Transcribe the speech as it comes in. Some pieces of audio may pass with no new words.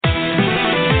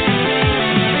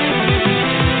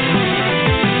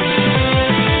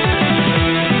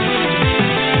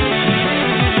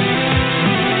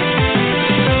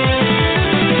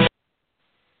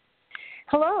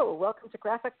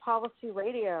Policy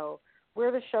Radio.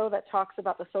 We're the show that talks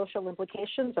about the social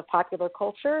implications of popular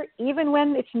culture, even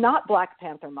when it's not Black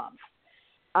Panther month.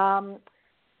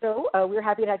 So we're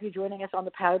happy to have you joining us on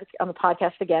the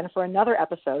podcast again for another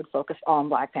episode focused on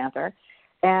Black Panther.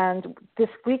 And this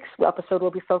week's episode will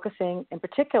be focusing in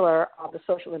particular on the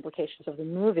social implications of the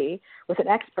movie with an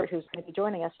expert who's going to be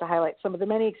joining us to highlight some of the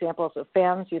many examples of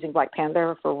fans using Black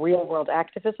Panther for real-world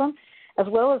activism, as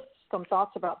well as some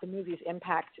thoughts about the movie's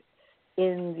impact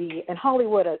in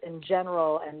Hollywood in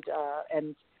general,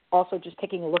 and also just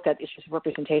taking a look at issues of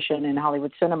representation in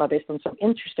Hollywood cinema based on some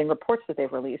interesting reports that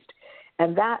they've released.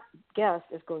 And that guest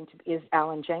is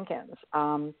Alan Jenkins.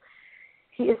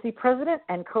 He is the president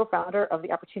and co-founder of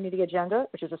the Opportunity Agenda,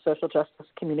 which is a social justice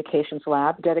communications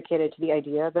lab dedicated to the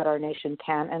idea that our nation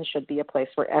can and should be a place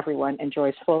where everyone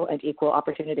enjoys full and equal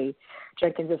opportunity.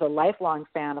 Jenkins is a lifelong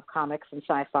fan of comics and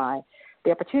sci-fi. The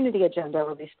Opportunity Agenda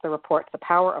released the report The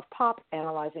Power of Pop,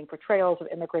 analyzing portrayals of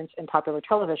immigrants in popular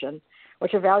television,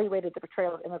 which evaluated the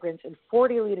portrayal of immigrants in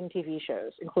 40 leading TV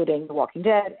shows, including The Walking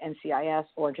Dead, NCIS,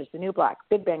 Orange is the New Black,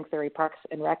 Big Bang Theory, Parks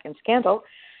and Rec, and Scandal.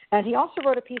 And he also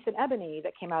wrote a piece in Ebony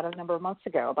that came out a number of months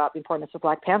ago about the importance of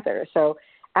Black Panther. So,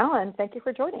 Alan, thank you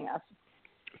for joining us.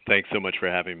 Thanks so much for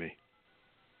having me.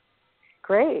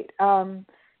 Great.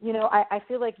 I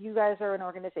feel like you guys are an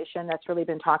organization that's really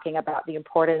been talking about the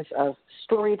importance of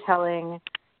storytelling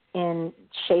in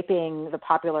shaping the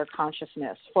popular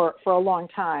consciousness for a long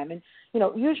time. And,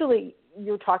 usually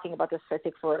you're talking about this, I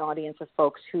think, for an audience of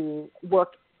folks who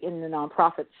work in the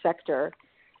nonprofit sector.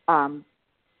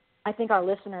 I think our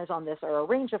listeners on this are a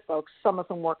range of folks, some of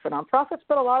whom work for nonprofits,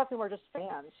 but a lot of whom are just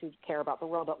fans who care about the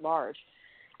world at large.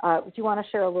 Do you want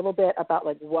to share a little bit about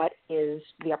what is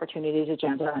the Opportunities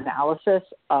Agenda analysis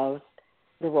of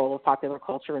the role of popular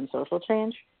culture in social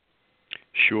change?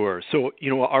 Sure. So,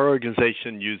 our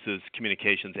organization uses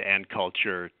communications and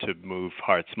culture to move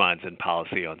hearts, minds, and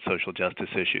policy on social justice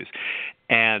issues.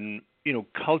 And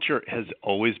culture has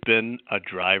always been a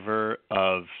driver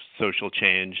of social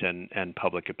change and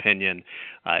public opinion.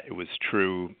 It was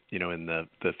true, in the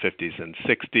 50s and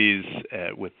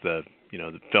 60s with the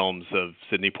films of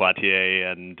Sidney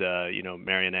Poitier and,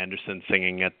 Marian Anderson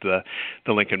singing at the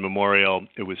Lincoln Memorial.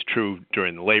 It was true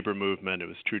during the labor movement. It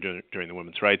was true during the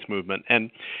women's rights movement. And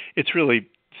it's really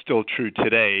still true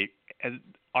today. And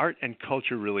art and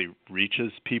culture really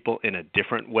reaches people in a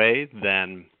different way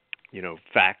than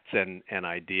facts and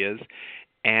ideas.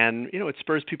 And, it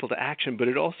spurs people to action, but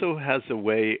it also has a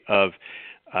way of,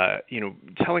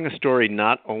 telling a story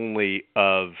not only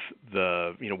of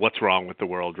the, what's wrong with the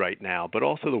world right now, but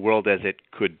also the world as it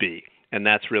could be. And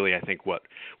that's really, I think, what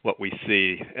we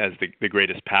see as the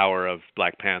greatest power of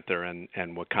Black Panther and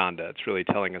Wakanda. It's really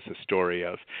telling us a story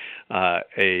of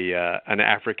an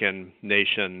African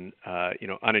nation,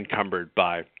 unencumbered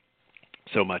by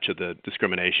so much of the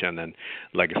discrimination and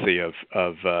legacy of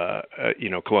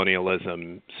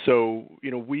colonialism. So,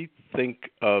 we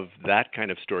think of that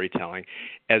kind of storytelling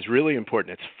as really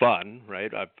important. It's fun,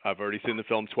 right? I've already seen the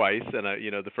film twice, and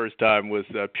the first time was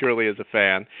purely as a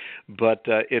fan, but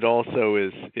it also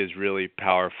is really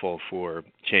powerful for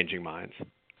changing minds.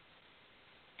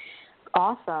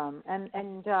 Awesome,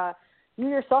 and you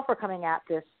yourself are coming at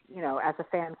this, as a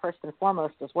fan first and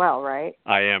foremost as well, right?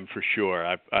 I am, for sure.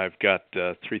 I've got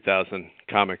 3,000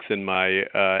 comics in my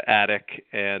attic,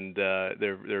 and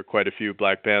there are quite a few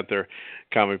Black Panther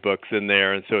comic books in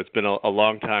there, and so it's been a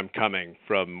long time coming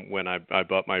from when I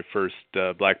bought my first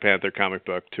Black Panther comic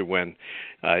book to when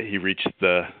he reached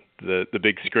the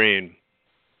big screen.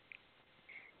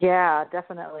 Yeah,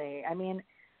 definitely. I mean,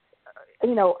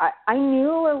 I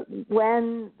knew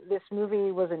when this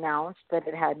movie was announced that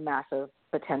it had massive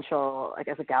potential,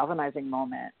 as a galvanizing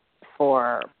moment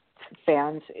for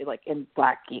fans, in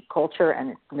Black geek culture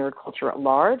and nerd culture at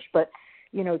large. But,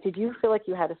 did you feel like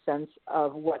you had a sense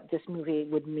of what this movie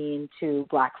would mean to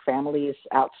Black families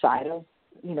outside of,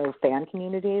 fan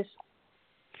communities?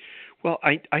 Well,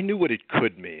 I knew what it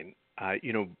could mean.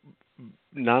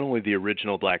 Not only the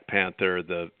original Black Panther,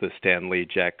 the Stan Lee,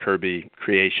 Jack Kirby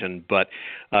creation, but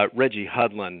Reggie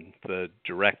Hudlin, the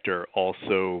director,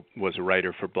 also was a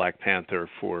writer for Black Panther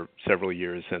for several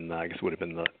years, and I guess it would have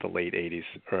been the late 80s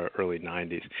or early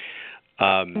 90s.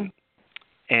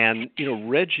 And,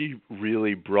 Reggie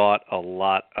really brought a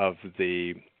lot of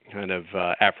the kind of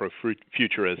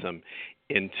Afrofuturism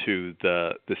into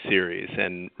the series,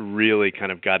 and really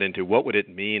kind of got into what would it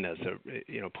mean as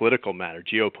a political matter,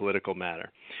 geopolitical matter,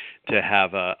 to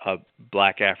have a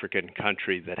Black African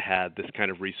country that had this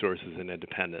kind of resources and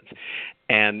independence.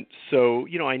 And so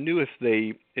I knew if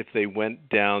they went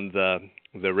down the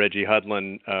Reggie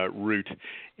Hudlin route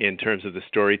in terms of the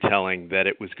storytelling, that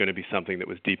it was going to be something that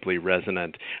was deeply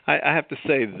resonant. I have to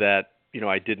say that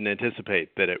I didn't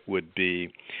anticipate that it would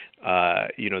be,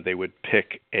 they would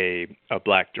pick a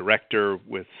black director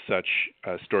with such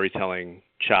storytelling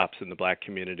chops in the black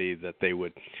community, that they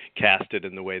would cast it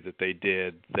in the way that they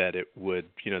did, that it would,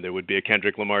 there would be a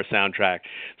Kendrick Lamar soundtrack.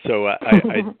 So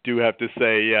I do have to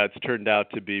say, it's turned out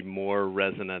to be more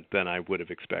resonant than I would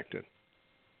have expected.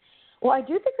 Well, I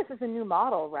do think this is a new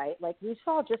model, right? Like we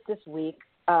saw just this week,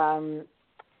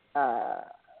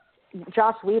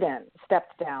 Joss Whedon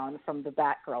stepped down from the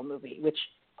Batgirl movie, which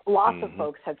lots of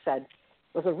folks had said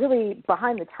was a really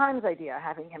behind the times idea,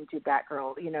 having him do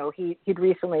Batgirl. He'd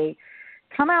recently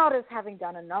come out as having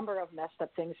done a number of messed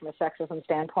up things from a sexism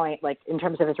standpoint, like in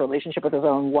terms of his relationship with his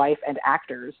own wife and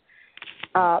actors.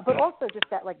 But also just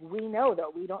that, like, we know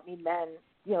that we don't need men,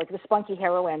 like the spunky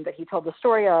heroine that he told the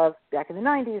story of back in the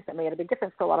 90s that made a big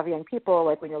difference to a lot of young people.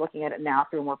 Like when you're looking at it now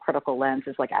through a more critical lens,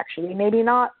 is like, actually, maybe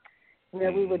not.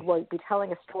 Where we would be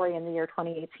telling a story in the year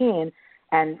 2018,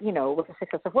 and, with the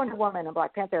success of Wonder Woman and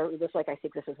Black Panther, it was like, I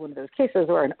think this is one of those cases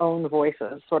where an own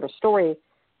voices sort of story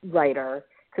writer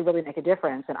could really make a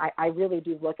difference. And I really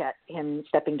do look at him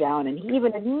stepping down, and he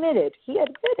even admitted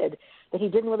that he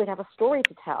didn't really have a story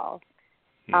to tell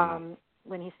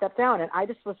when he stepped down. And I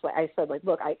just was like, I said, like,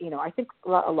 look, I think a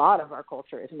lot of our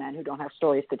culture is men who don't have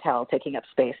stories to tell, taking up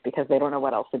space because they don't know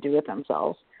what else to do with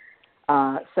themselves.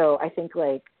 So I think,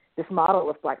 like, this model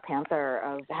with Black Panther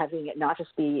of having it not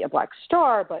just be a black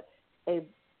star, but a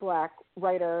black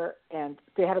writer, and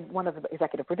they had one of the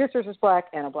executive producers was black,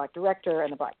 and a black director,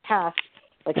 and a black cast,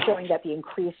 like showing that the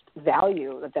increased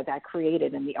value that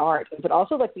created in the art, but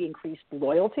also like the increased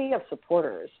loyalty of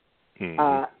supporters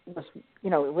was,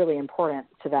 really important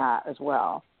to that as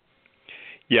well.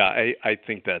 Yeah, I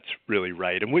think that's really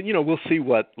right. And we'll see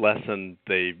what lesson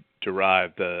they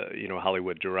derive,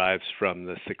 Hollywood derives from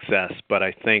the success. But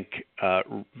I think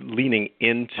leaning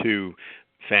into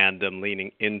fandom,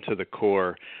 leaning into the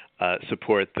core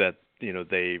support that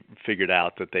they figured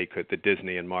out that they could, that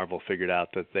Disney and Marvel figured out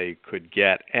that they could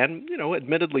get, and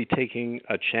admittedly taking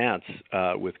a chance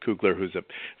with Coogler, who's a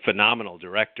phenomenal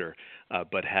director,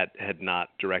 but had not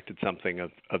directed something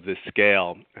of this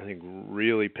scale, I think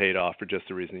really paid off for just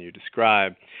the reason you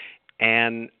described.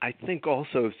 And I think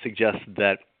also suggests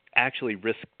that actually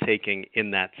risk-taking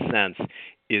in that sense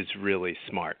is really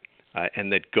smart.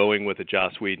 And that going with a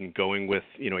Joss Whedon, going with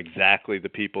exactly the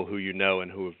people who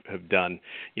and who have done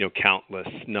countless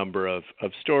number of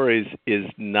stories is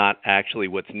not actually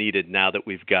what's needed now that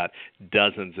we've got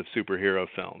dozens of superhero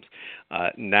films.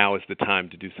 Now is the time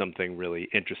to do something really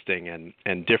interesting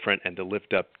and different, and to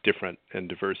lift up different and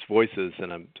diverse voices.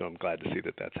 And I'm glad to see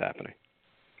that that's happening.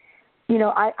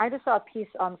 I just saw a piece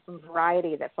on some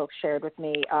Variety that folks shared with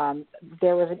me.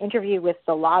 There was an interview with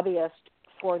the lobbyist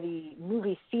for the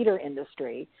movie theater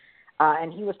industry,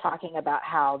 and he was talking about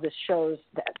how this shows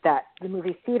that the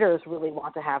movie theaters really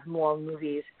want to have more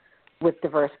movies with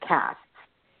diverse casts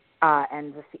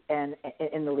and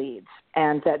in the leads,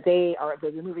 and that they are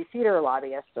the movie theater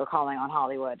lobbyists are calling on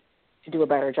Hollywood to do a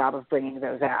better job of bringing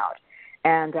those out.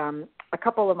 And a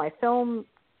couple of my film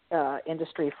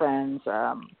industry friends,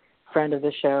 friend of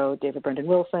the show, David Brendan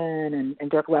Wilson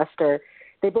and Dirk Lester,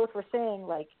 they both were saying,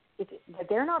 like,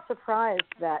 they're not surprised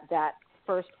that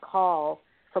first call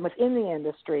from within the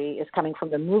industry is coming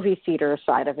from the movie theater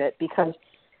side of it, because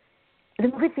the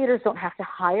movie theaters don't have to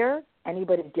hire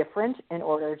anybody different in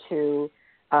order to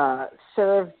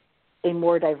serve a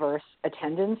more diverse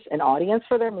attendance and audience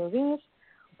for their movies.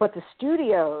 But the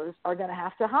studios are going to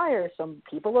have to hire some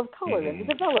people of color in the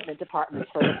development departments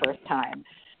for the first time.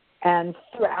 And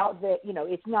throughout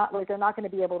it's not like they're not going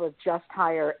to be able to just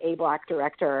hire a black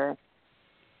director.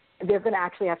 They're going to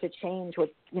actually have to change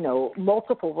with,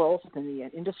 multiple roles within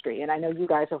the industry. And I know you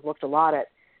guys have looked a lot at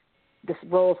the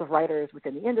roles of writers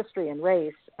within the industry and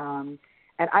race. And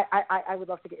I would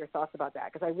love to get your thoughts about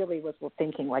that, because I really was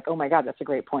thinking, like, oh, my God, that's a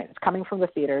great point. It's coming from the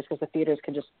theaters, because the theaters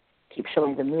can just keep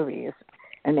showing the movies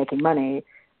and making money,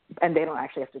 and they don't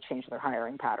actually have to change their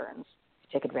hiring patterns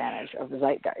to take advantage of the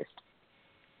zeitgeist.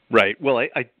 Right. Well, I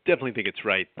definitely think it's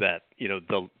right that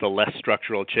the less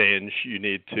structural change you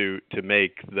need to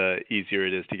make, the easier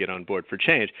it is to get on board for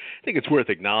change. I think it's worth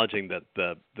acknowledging that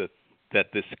that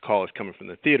this call is coming from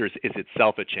the theaters is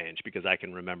itself a change, because I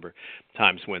can remember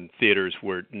times when theaters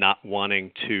were not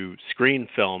wanting to screen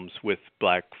films with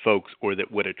black folks or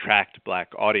that would attract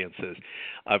black audiences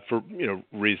for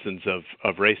reasons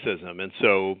of racism, and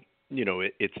so.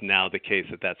 It's now the case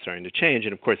that that's starting to change.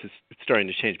 And, of course, it's starting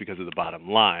to change because of the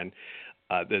bottom line.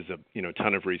 there's a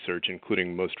ton of research,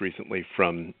 including most recently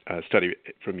from a study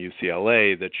from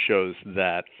UCLA, that shows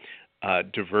that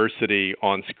diversity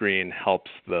on screen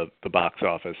helps the box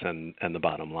office and the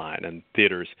bottom line. And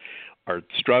theaters are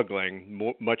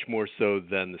struggling much more so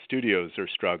than the studios are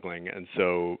struggling. And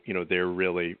so, they're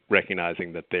really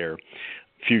recognizing that their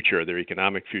future, their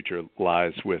economic future,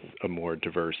 lies with a more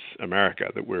diverse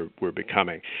America that we're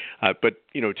becoming. But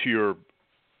to your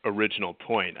original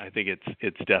point, I think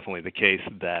it's definitely the case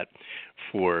that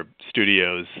for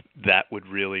studios that would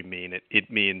really mean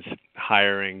it means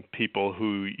hiring people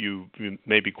who you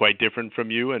may be quite different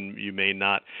from you, and you may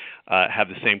not have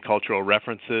the same cultural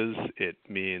references. It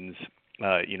means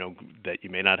that you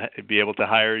may not be able to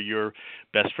hire your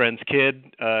best friend's kid,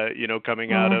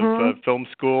 coming out of film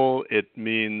school. It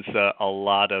means a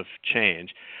lot of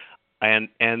change. And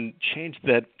change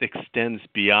that extends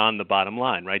beyond the bottom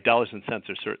line, right? Dollars and cents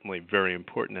are certainly very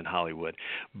important in Hollywood,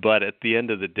 but at the end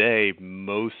of the day,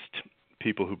 most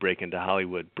people who break into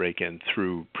Hollywood break in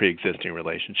through pre-existing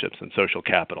relationships and social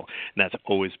capital, and that's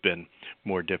always been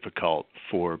more difficult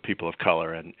for people of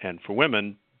color and for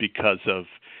women because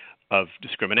of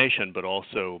discrimination, but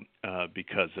also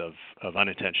because of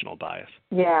unintentional bias.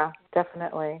 Yeah,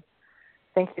 definitely.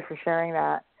 Thank you for sharing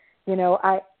that.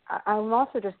 I'm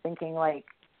also just thinking, like,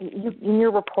 in your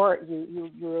report,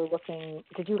 you were looking.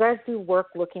 Did you guys do work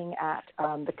looking at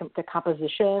the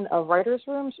composition of writers'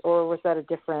 rooms, or was that a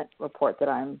different report that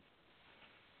I'm?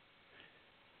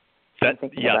 That's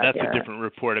a different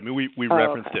report. I mean, we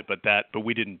referenced it, but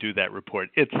we didn't do that report.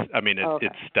 It's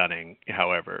stunning.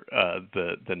 However,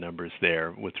 the numbers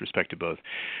there with respect to both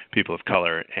people of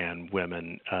color and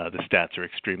women, the stats are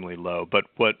extremely low. But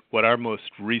what our most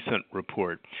recent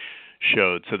report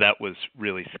showed, so that was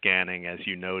really scanning, as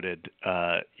you noted,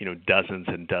 dozens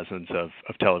and dozens of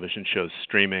television shows,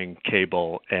 streaming,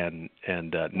 cable, and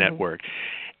network.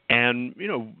 And,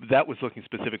 that was looking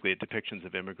specifically at depictions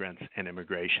of immigrants and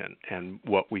immigration. And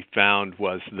what we found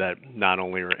was that not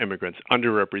only are immigrants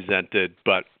underrepresented,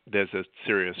 but there's a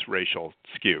serious racial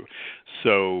skew.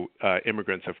 So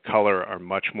immigrants of color are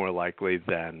much more likely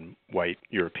than white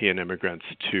European immigrants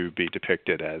to be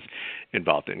depicted as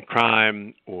involved in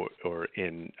crime or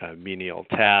in menial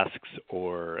tasks,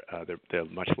 or they're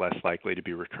much less likely to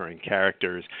be recurring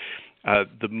characters.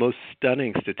 The most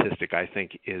stunning statistic, I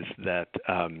think, is that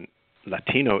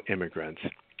Latino immigrants,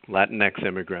 Latinx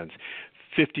immigrants,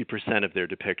 50% of their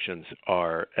depictions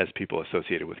are as people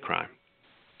associated with crime.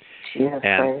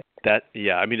 And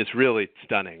it's really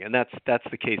stunning. And that's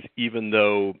the case even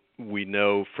though we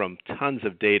know from tons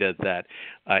of data that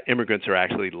immigrants are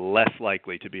actually less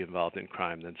likely to be involved in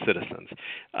crime than citizens,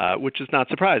 which is not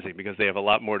surprising because they have a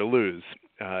lot more to lose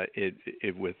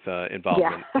with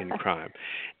involvement in crime.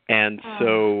 And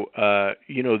so,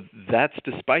 that's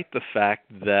despite the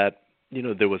fact that,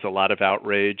 there was a lot of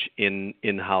outrage in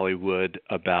Hollywood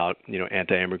about,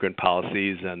 anti-immigrant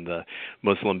policies and the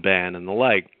Muslim ban and the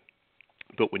like.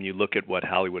 But when you look at what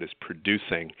Hollywood is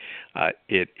producing,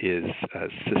 it is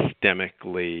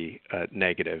systemically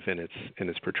negative in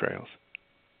its portrayals.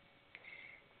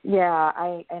 Yeah,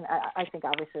 I think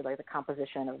obviously like the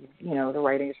composition of the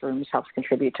writers' rooms helps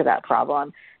contribute to that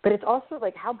problem. But it's also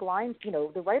like how blind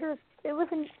the writers. It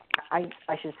wasn't. I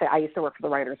should say I used to work for the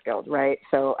Writers Guild, right?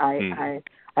 So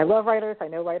I love writers. I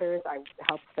know writers. I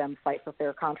help them fight for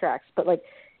fair contracts. But like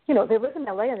they live in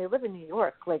LA and they live in New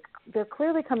York. Like they're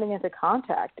clearly coming into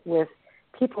contact with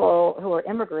people who are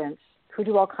immigrants who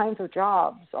do all kinds of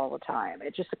jobs all the time.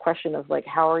 It's just a question of like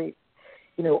how are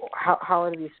how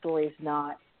are these stories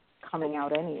not coming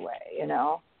out anyway,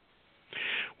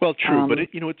 Well, true, but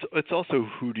it's also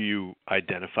who do you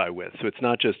identify with. So it's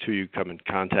not just who you come in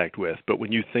contact with, but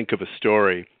when you think of a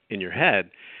story in your head,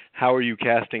 how are you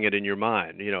casting it in your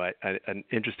mind? An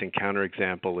interesting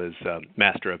counterexample is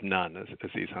Master of None,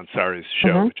 Aziz Ansari's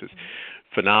show, which is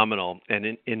phenomenal.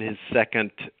 And in his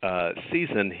second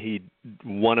season,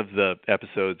 one of the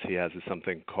episodes he has is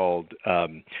something called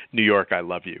New York, I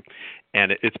Love You.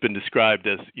 And it's been described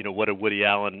as, what a Woody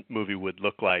Allen movie would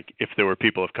look like if there were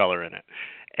people of color in it.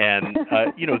 And,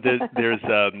 there's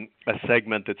a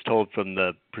segment that's told from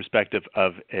the perspective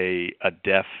of a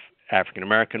deaf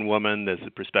African-American woman. There's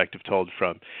a perspective told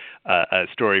from a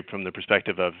story from the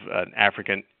perspective of an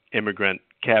African immigrant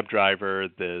cab driver.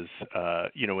 There's,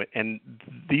 and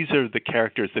these are the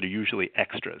characters that are usually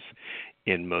extras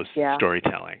in most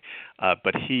storytelling.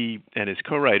 But he and his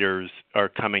co-writers are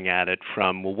coming at it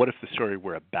from, well, what if the story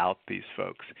were about these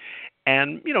folks?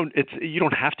 And, you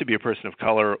don't have to be a person of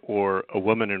color or a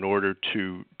woman in order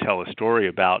to tell a story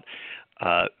about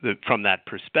from that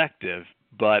perspective,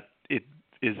 but it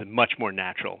is much more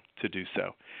natural to do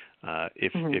so.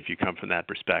 if you come from that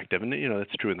perspective. And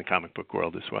that's true in the comic book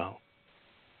world as well.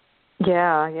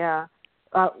 Yeah.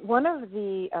 One of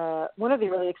the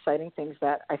really exciting things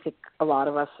that I think a lot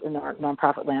of us in our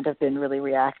nonprofit land have been really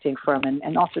reacting from,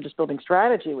 and also just building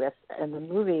strategy with in the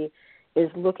movie, is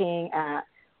looking at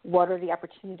what are the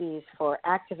opportunities for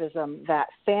activism that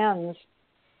fans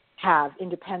have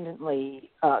independently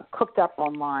cooked up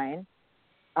online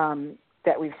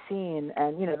that we've seen.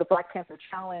 And the Black Panther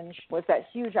Challenge was that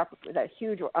huge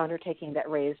undertaking that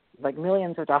raised like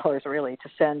millions of dollars really to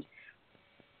send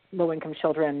low-income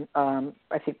children,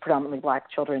 I think predominantly Black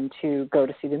children, to go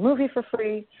to see the movie for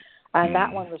free. And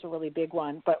that one was a really big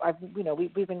one. But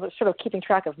we've been sort of keeping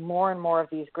track of more and more of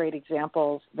these great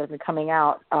examples that have been coming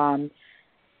out.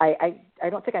 I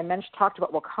don't think I talked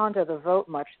about Wakanda the Vote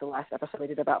much the last episode we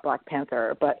did about Black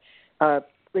Panther. But are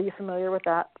you familiar with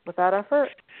that effort?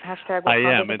 Hashtag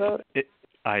Wakanda the Vote.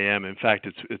 I am. In fact,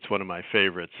 it's one of my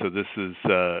favorites. So this is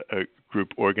a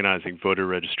group organizing voter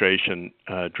registration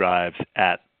drives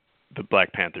at the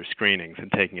Black Panther screenings and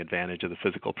taking advantage of the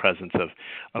physical presence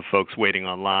of folks waiting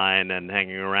online and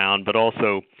hanging around, but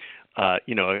also, a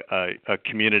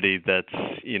community that's,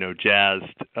 jazzed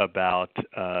about,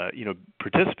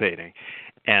 participating.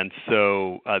 And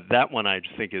so that one I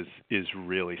just think is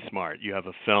really smart. You have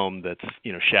a film that's,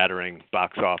 shattering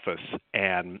box office,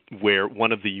 and where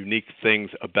one of the unique things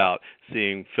about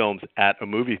seeing films at a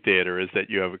movie theater is that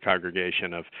you have a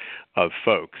congregation of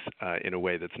folks in a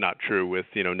way that's not true with,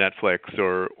 Netflix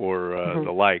or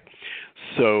the like.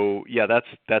 So yeah,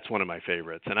 that's one of my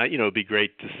favorites. And it'd be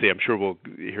great to see. I'm sure we'll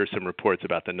hear some reports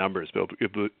about the numbers, but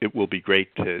it will be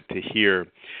great to hear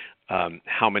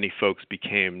how many folks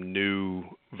became new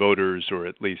voters or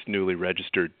at least newly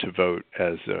registered to vote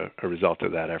as a result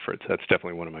of that effort. So that's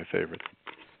definitely one of my favorites.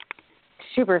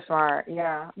 Super smart,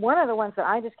 yeah. One of the ones that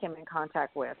I just came in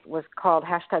contact with was called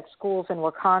hashtag Schools in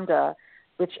Wakanda,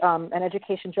 which an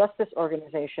education justice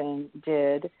organization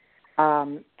did.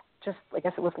 Just, I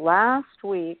guess it was last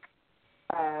week.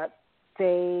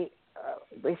 They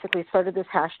basically started this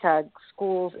hashtag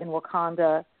Schools in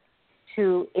Wakanda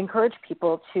to encourage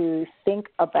people to think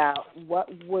about what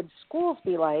would schools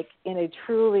be like in a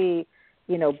truly,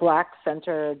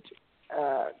 Black-centered,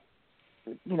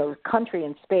 country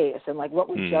and space, and like what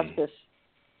would justice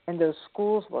in those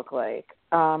schools look like.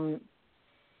 I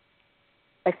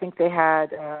think they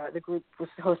had the group was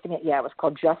hosting it. Yeah, it was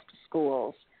called Just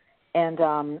Schools, and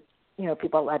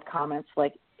people had comments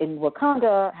like, in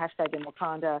Wakanda, hashtag in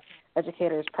Wakanda,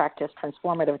 educators practice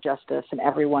transformative justice, and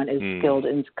everyone is skilled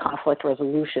in conflict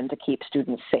resolution to keep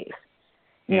students safe.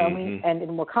 And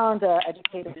in Wakanda,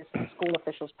 educators and school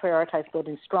officials prioritize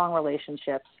building strong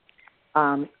relationships.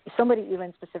 Somebody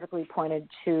even specifically pointed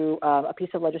to a piece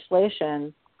of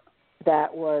legislation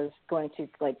that was going to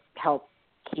help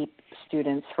keep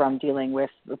students from dealing with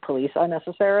the police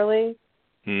unnecessarily.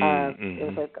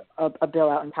 It was a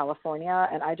bill out in California,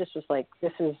 and I just was like,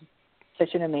 this is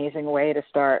such an amazing way to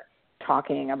start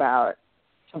talking about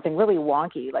something really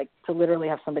wonky, like to literally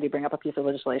have somebody bring up a piece of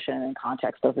legislation in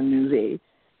context of the movie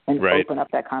and open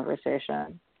up that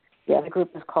conversation. Yeah, the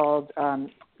group is called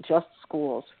Just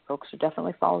Schools. Folks should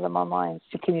definitely follow them online. It's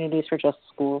the Communities for Just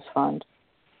Schools Fund.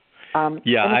 I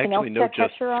actually know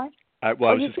Just. I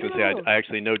was just going to say, I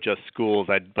actually know Just Schools,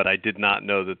 but I did not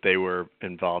know that they were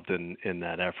involved in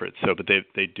that effort. So, but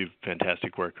they do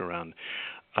fantastic work around,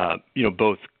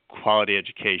 both quality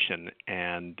education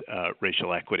and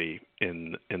racial equity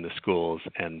in the schools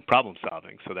and problem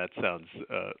solving. So that sounds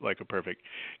like a perfect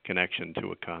connection to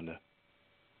Wakanda.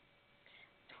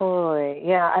 Totally,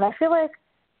 yeah. And I feel like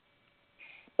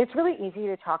it's really easy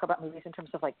to talk about movies in terms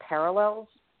of like parallels,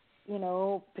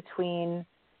 between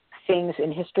things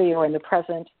in history or in the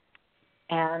present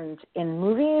and in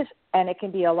movies, and it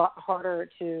can be a lot harder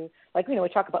to, we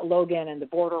talk about Logan and the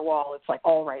border wall, it's like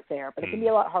all right there, but it can be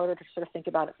a lot harder to sort of think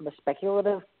about it from a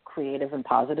speculative, creative, and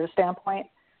positive standpoint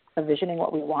of visioning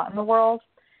what we want in the world.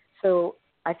 So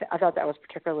I thought that was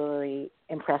particularly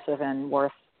impressive and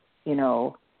worth,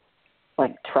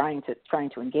 trying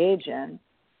to engage in.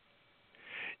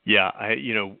 Yeah,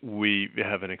 we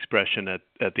have an expression at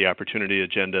the Opportunity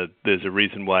Agenda. There's a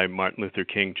reason why Martin Luther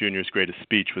King Jr.'s greatest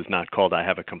speech was not called "I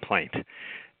Have a Complaint,"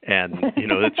 and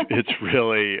it's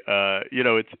really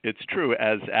it's true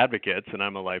as advocates, and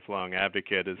I'm a lifelong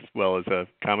advocate as well as a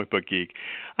comic book geek.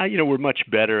 We're much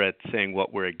better at saying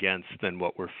what we're against than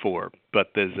what we're for.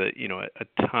 But there's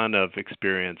a ton of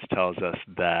experience tells us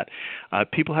that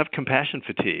people have compassion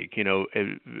fatigue.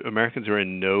 Americans are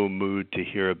in no mood to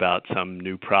hear about some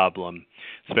new problem,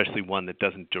 especially one that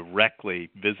doesn't directly,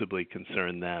 visibly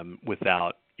concern them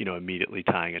without immediately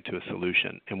tying it to a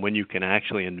solution. And when you can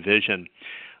actually envision,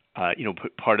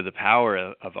 part of the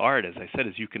power of art, as I said,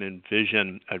 is you can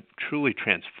envision a truly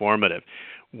transformative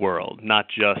world, not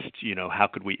just, how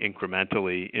could we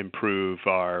incrementally improve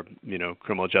our,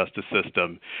 criminal justice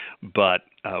system, but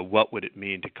what would it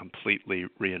mean to completely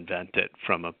reinvent it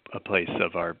from a place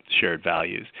of our shared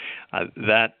values.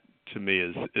 That, to me,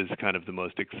 is kind of the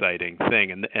most exciting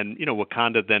thing. And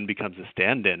Wakanda then becomes a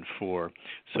stand-in for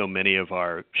so many of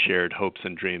our shared hopes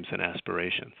and dreams and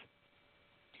aspirations.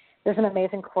 There's an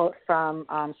amazing quote from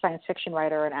science fiction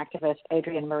writer and activist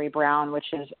Adrienne Marie Brown, which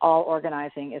is, all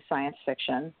organizing is science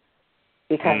fiction,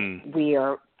 because we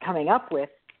are coming up with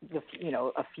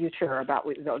a future that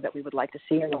we would like to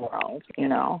see in the world,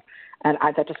 and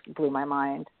that just blew my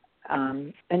mind,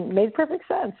 and made perfect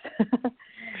sense.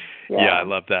 Yeah, I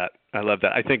love that.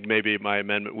 I think maybe my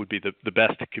amendment would be the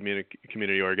best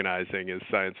community organizing is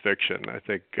science fiction. I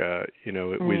think,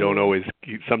 we don't always,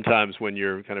 sometimes when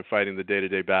you're kind of fighting the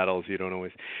day-to-day battles, you don't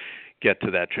always get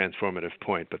to that transformative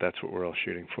point, but that's what we're all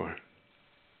shooting for.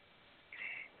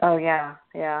 Oh, yeah.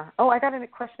 Oh, I got a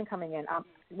question coming in.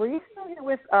 Were you familiar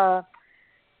with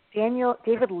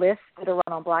David List did a run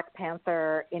on Black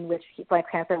Panther, in which Black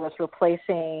Panther was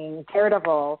replacing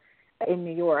Daredevil in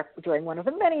New York during one of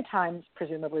the many times,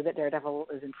 presumably, that Daredevil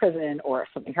is in prison or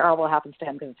something horrible happens to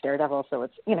him because it's Daredevil, so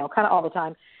it's, kind of all the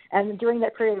time. And during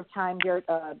that period of time,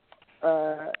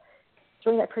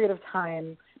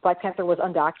 Black Panther was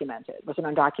an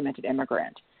undocumented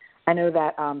immigrant. I know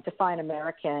that Define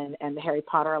American and the Harry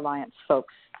Potter Alliance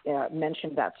folks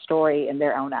mentioned that story in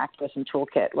their own activism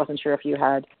toolkit. Wasn't sure if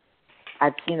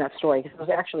I'd seen that story, because it was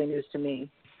actually news to me.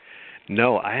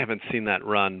 No, I haven't seen that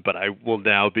run, but I will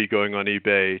now be going on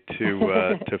eBay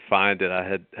to find it.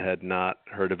 I had not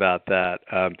heard about that.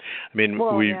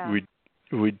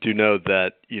 We do know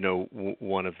that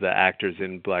one of the actors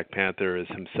in Black Panther is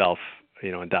himself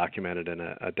undocumented and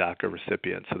a DACA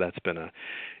recipient. So that's been a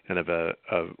kind of a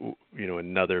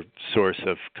another source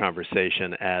of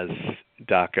conversation, as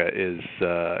DACA is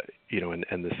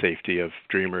and the safety of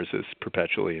dreamers is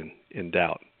perpetually in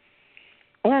doubt.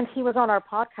 And he was on our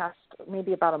podcast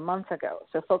maybe about a month ago,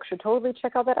 so folks should totally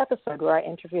check out that episode where I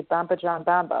interviewed Bamba John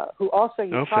Bamba, who also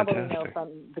you probably know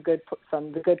from the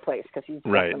Good Place, because he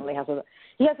definitely has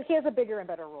a bigger and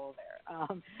better role there.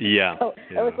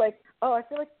 I was like, I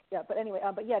feel like but anyway,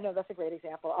 that's a great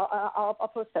example.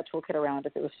 I'll post that toolkit around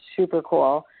if it was super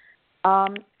cool. I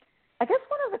guess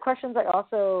one of the questions I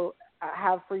also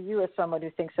have for you as someone who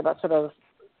thinks about sort of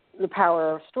the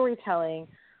power of storytelling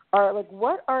are, like,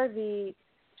 what are the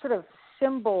sort of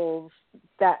symbols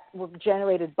that were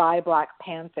generated by Black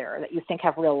Panther that you think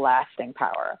have real lasting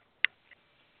power?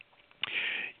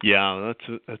 Yeah,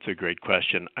 that's a great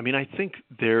question. I mean, I think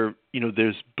there's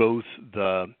both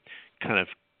the kind of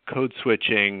code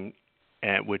switching,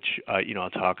 which I'll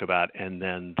talk about, and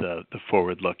then the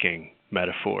forward-looking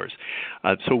metaphors.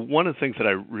 So one of the things that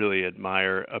I really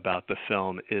admire about the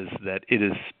film is that it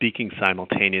is speaking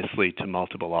simultaneously to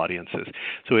multiple audiences.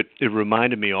 So it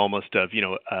reminded me almost of,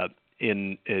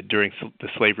 during the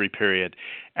slavery period,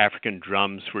 African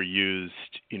drums were used,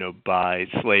 by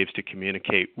slaves to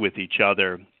communicate with each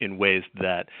other in ways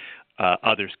that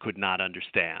others could not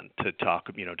understand, to talk,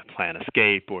 to plan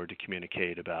escape or to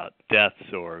communicate about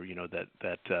deaths, or,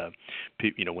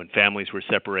 when families were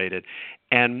separated.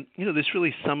 And, there's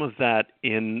really some of that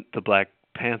in the Black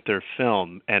Panther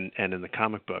film and in the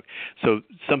comic book. So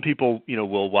some people,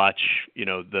 will watch,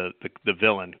 the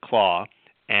villain Claw,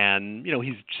 and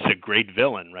he's just a great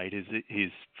villain, right?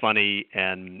 He's funny,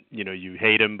 and you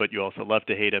hate him, but you also love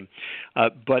to hate him.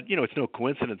 But it's no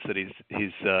coincidence that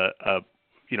he's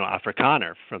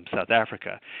Afrikaner from South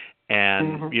Africa,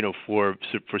 and for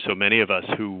so many of us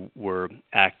who were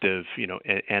active,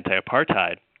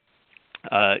 anti-apartheid,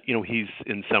 he's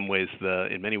in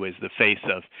many ways the face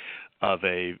of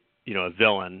a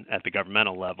villain at the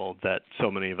governmental level that so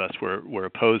many of us were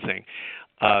opposing.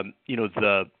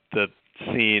 The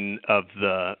scene of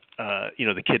the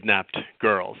kidnapped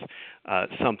girls,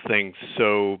 something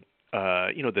so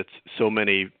that's so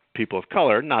many people of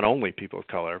color, not only people of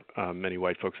color, many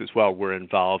white folks as well, were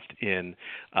involved in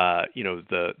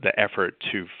the effort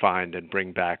to find and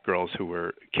bring back girls who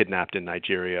were kidnapped in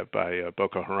Nigeria by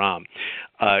Boko Haram.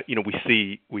 We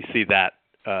see that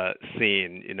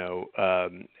scene,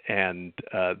 and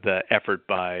the effort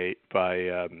by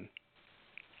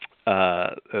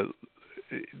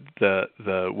the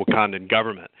Wakandan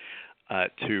government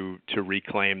to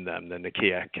reclaim them, the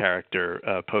Nakia character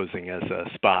posing as a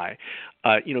spy.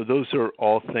 Those are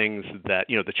all things that,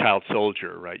 the child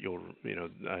soldier, right?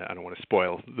 I don't want to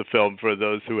spoil the film for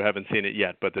those who haven't seen it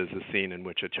yet, but there's a scene in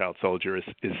which a child soldier is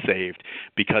saved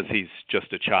because he's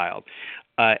just a child.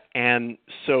 And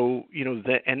so,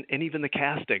 and even the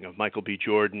casting of Michael B.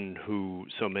 Jordan, who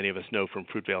so many of us know from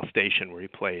Fruitvale Station, where he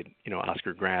played,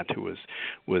 Oscar Grant, who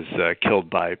was killed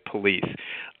by police.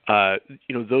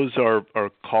 Those are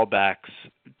callbacks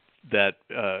that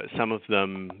some of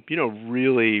them,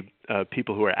 really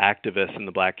people who are activists in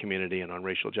the Black community and on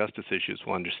racial justice issues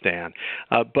will understand.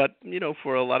 But,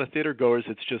 for a lot of theater goers,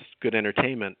 it's just good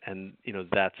entertainment, and,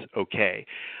 that's okay.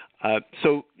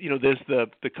 So, there's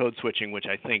the code switching, which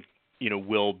I think,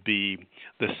 will be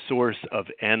the source of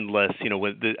endless,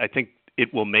 I think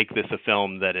it will make this a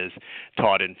film that is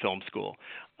taught in film school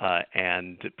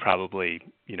and probably,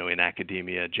 in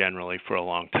academia generally for a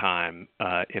long time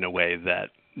in a way that,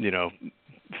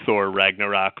 Thor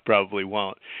Ragnarok probably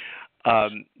won't.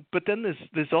 But then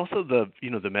there's also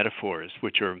the metaphors,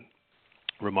 which are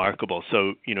remarkable.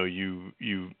 So,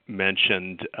 you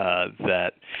mentioned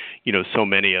that, so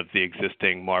many of the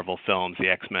existing Marvel films, the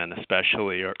X-Men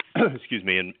especially, are,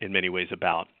 in many ways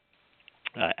about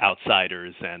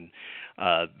outsiders and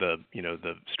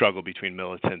the struggle between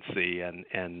militancy and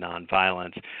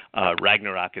nonviolence.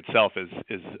 Ragnarok itself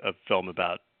is a film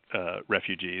about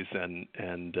refugees and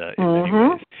in many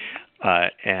ways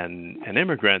and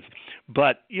immigrants.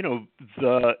 But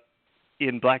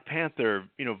in Black Panther,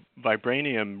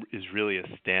 vibranium is really a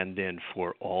stand-in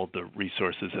for all the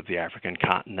resources of the African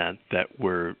continent that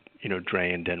were,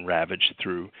 drained and ravaged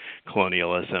through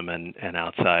colonialism and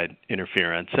outside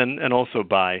interference, and also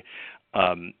by,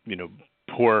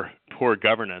 poor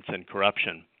governance and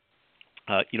corruption.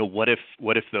 What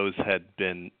if those had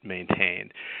been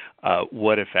maintained?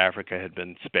 What if Africa had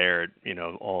been spared,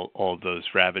 all those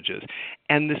ravages?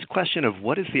 And this question of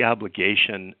what is the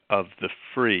obligation of the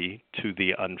free to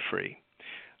the unfree?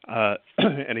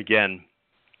 And again,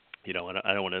 I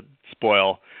don't want to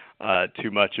spoil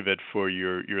too much of it for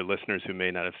your listeners who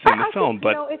may not have seen the film.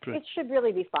 But it should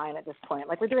really be fine at this point.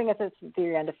 Like, we're doing it through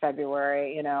the end of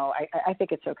February. I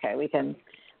think it's okay. We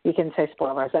can say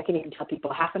spoilers. I can even tell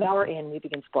people half an hour in we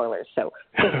begin spoilers. So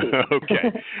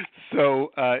okay.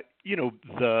 So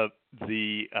the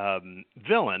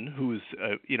villain, who's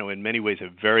in many ways a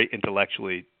very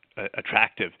intellectually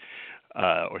attractive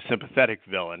or sympathetic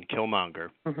villain,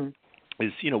 Killmonger,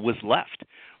 was left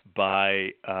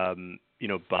by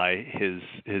by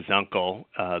his uncle,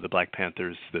 the Black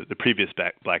Panthers, the previous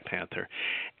Black Panther,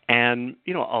 and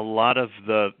a lot of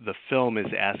the film is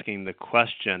asking the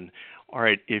question: all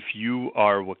right, if you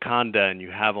are Wakanda and you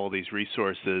have all these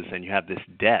resources and you have this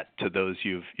debt to those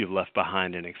you've left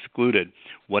behind and excluded,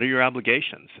 what are your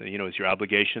obligations? Is your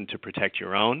obligation to protect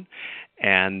your own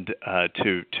and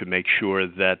to make sure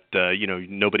that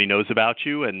nobody knows about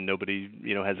you and nobody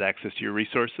has access to your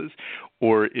resources,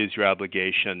 or is your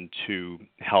obligation to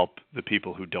help the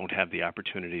people who don't have the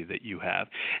opportunity that you have?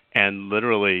 And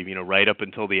literally, right up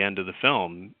until the end of the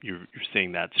film, you're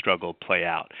seeing that struggle play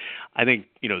out. I think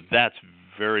that's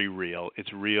very real.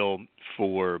 It's real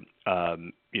for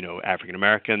African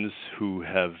Americans who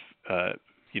have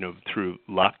through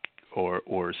luck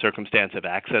or circumstance have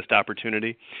accessed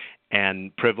opportunity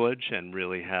and privilege, and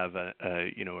really have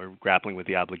are grappling with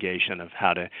the obligation of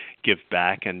how to give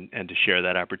back and to share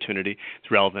that opportunity. It's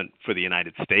relevant for the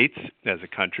United States as a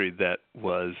country that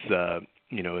was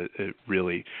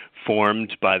really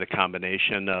formed by the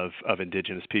combination of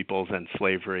indigenous peoples and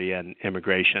slavery and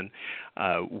immigration.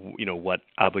 What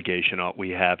obligation ought we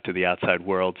have to the outside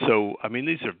world? So,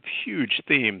 these are huge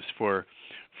themes for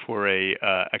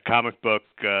a comic book,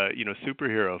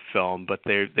 superhero film, but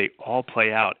they all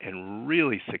play out and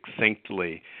really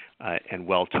succinctly and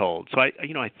well told. So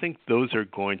I think those are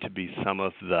going to be some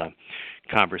of the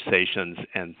conversations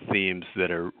and themes that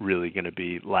are really going to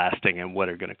be lasting and what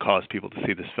are going to cause people to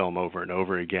see this film over and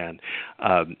over again,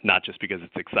 not just because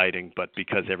it's exciting, but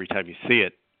because every time you see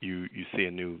it, you see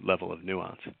a new level of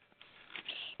nuance.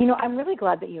 I'm really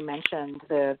glad that you mentioned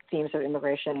the themes of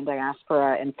immigration and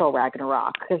diaspora in Thor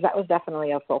Ragnarok, because that was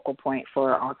definitely a focal point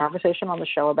for our conversation on the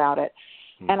show about it.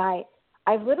 And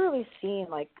I've literally seen,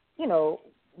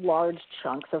 large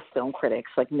chunks of film critics,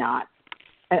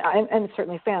 and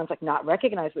certainly fans, not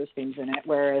recognize those themes in it,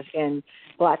 whereas in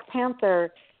Black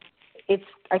Panther,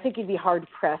 I think you'd be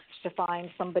hard-pressed to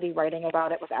find somebody writing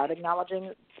about it without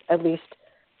acknowledging, at least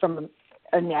from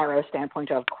a narrow standpoint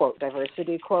of, quote,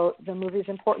 diversity, quote, the movie's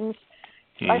importance.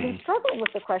 I've been struggling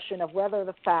with the question of whether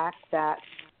the fact that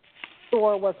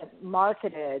Thor wasn't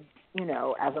marketed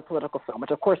as a political film,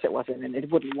 which of course it wasn't, and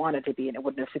it wouldn't want it to be, and it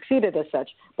wouldn't have succeeded as such.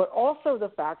 But also the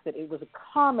fact that it was a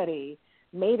comedy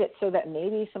made it so that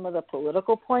maybe some of the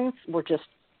political points were just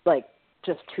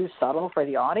too subtle for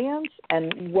the audience.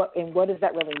 And what does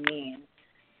that really mean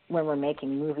when we're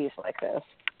making movies like this?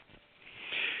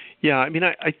 Yeah, I mean,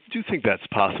 I do think that's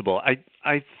possible.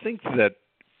 I think that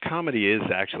comedy is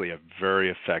actually a very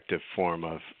effective form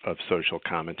of social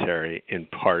commentary, in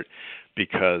part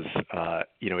because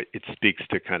it speaks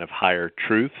to kind of higher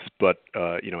truths, but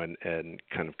and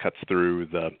kind of cuts through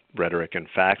the rhetoric and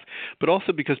facts, but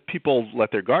also because people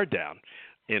let their guard down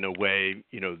in a way,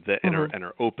 that and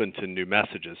are open to new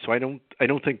messages. So I don't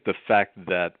think the fact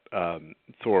that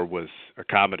Thor was a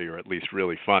comedy, or at least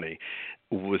really funny,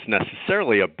 was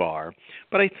necessarily a bar.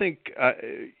 But I think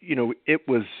it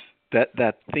was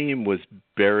that theme was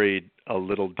buried a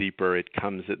little deeper. It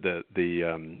comes at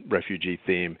the refugee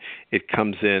theme. It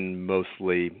comes in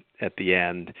mostly at the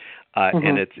end,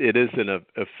 and it is in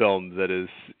a film that is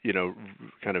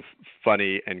kind of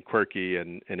funny and quirky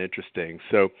and interesting.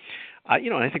 So.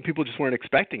 I think people just weren't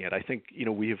expecting it. I think,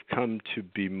 we have come to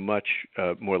be much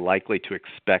more likely to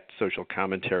expect social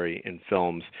commentary in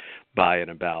films by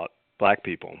and about Black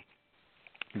people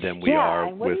than we are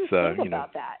and what with. Do you think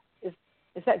about that?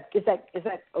 Is that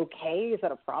okay? Is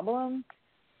that a problem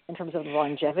in terms of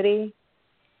longevity?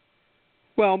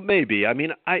 Well, maybe. I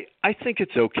mean, I think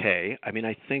it's okay. I mean,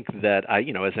 I think that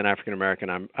as an African American,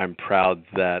 I'm proud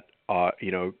that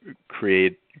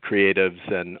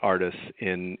creatives and artists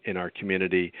in our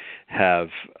community have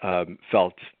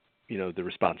felt the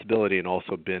responsibility and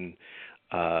also been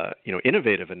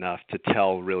innovative enough to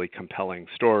tell really compelling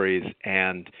stories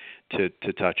and to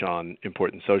touch on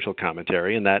important social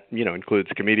commentary, and that includes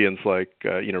comedians like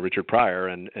Richard Pryor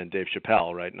and Dave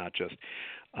Chappelle, right? Not just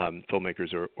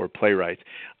filmmakers or playwrights.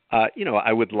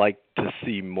 I would like to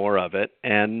see more of it,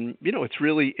 and it's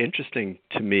really interesting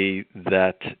to me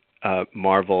that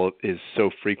Marvel is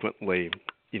so frequently,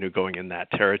 going in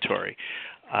that territory.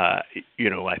 I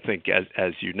think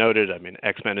as you noted, I mean,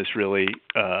 X-Men is really,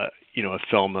 a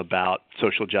film about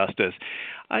social justice.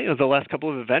 The last couple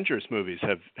of Avengers movies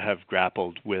have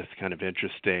grappled with kind of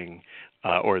interesting,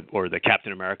 or the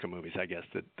Captain America movies, I guess,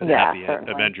 that have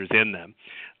the Avengers in them,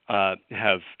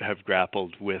 have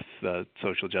grappled with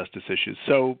social justice issues.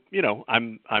 So,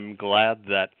 I'm glad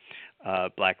that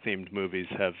Black-themed movies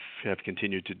have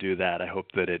continued to do that. I hope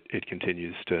that it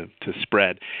continues to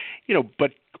spread,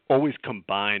 but always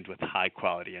combined with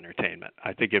high-quality entertainment.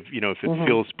 I think if it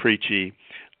feels preachy,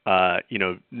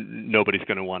 nobody's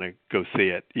going to want to go see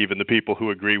it, even the people who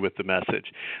agree with the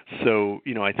message. So,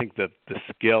 I think the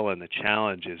skill and the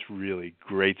challenge is really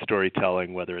great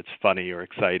storytelling, whether it's funny or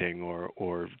exciting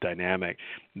or dynamic,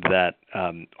 that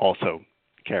also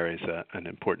carries an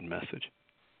important message.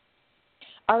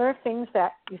 Are there things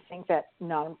that you think that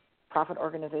nonprofit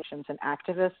organizations and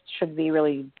activists should be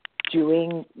really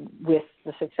doing with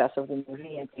the success of the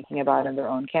movie and thinking about in their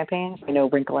own campaigns?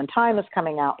 Wrinkle in Time is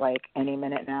coming out like any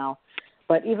minute now,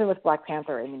 but even with Black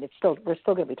Panther, I mean, we're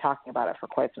still going to be talking about it for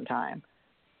quite some time.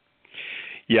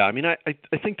 Yeah, I mean, I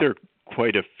think there are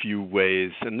quite a few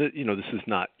ways, and this is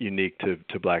not unique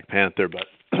to Black Panther, but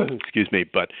excuse me,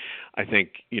 but I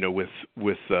think with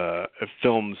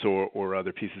films or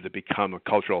other pieces that become a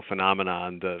cultural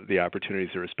phenomenon, the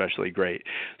opportunities are especially great.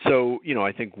 So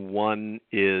I think one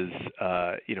is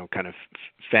kind of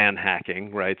fan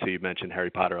hacking, right? So you mentioned Harry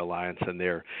Potter Alliance, and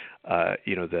they're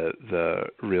the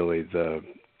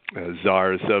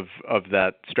czars of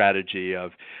that strategy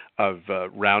of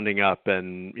rounding up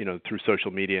and through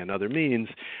social media and other means,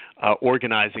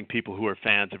 organizing people who are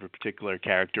fans of a particular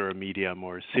character or medium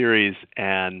or series,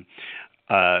 and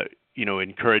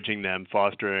encouraging them,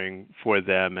 fostering for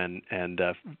them, and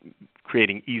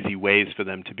creating easy ways for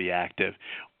them to be active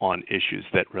on issues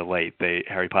that relate.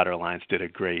 Harry Potter Alliance did a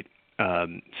great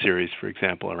series, for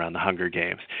example, around the Hunger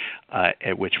Games,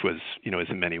 which was, is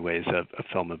in many ways a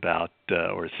film about,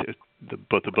 both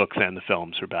the books and the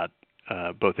films are about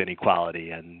both inequality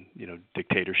and,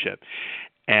 dictatorship.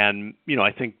 And,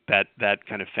 I think that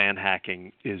kind of fan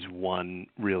hacking is one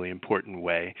really important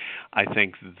way. I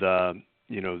think the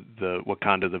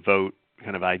Wakanda the Vote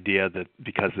kind of idea that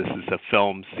because this is a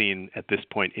film seen at this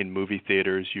point in movie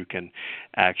theaters, you can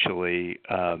actually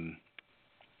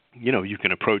you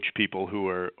can approach people who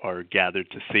are gathered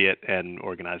to see it and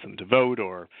organize them to vote,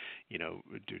 or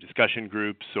do discussion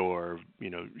groups, or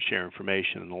share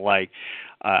information and the like.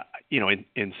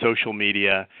 In social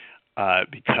media,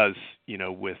 because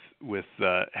with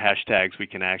hashtags, we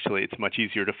can actually, it's much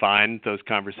easier to find those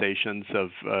conversations of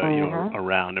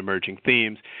around emerging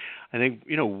themes. I think,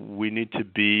 we need to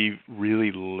be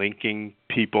really linking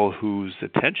people whose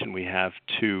attention we have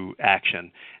to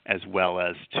action as well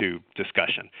as to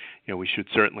discussion. We should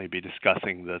certainly be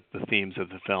discussing the themes of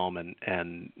the film and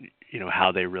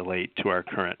how they relate to our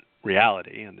current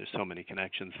reality, and there's so many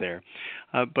connections there.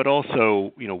 But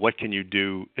also, what can you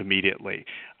do immediately?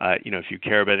 If you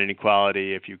care about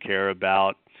inequality, if you care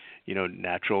about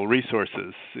natural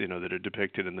resources, that are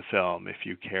depicted in the film. If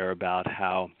you care about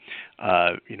how,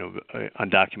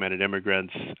 undocumented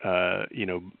immigrants,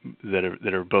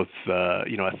 that are both,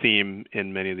 a theme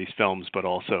in many of these films, but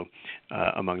also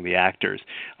among the actors,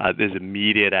 there's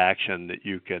immediate action that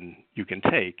you can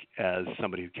take as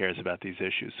somebody who cares about these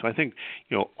issues. So I think,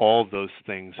 all those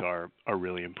things are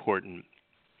really important.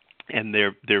 And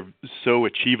they're so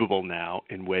achievable now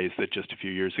in ways that just a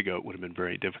few years ago it would have been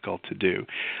very difficult to do.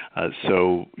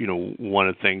 So one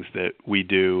of the things that we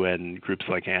do and groups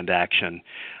like And Action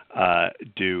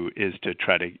do is to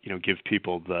try to give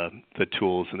people the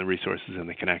tools and the resources and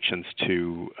the connections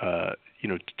to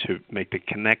to make the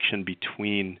connection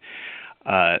between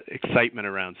excitement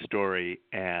around story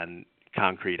and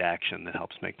concrete action that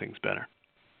helps make things better.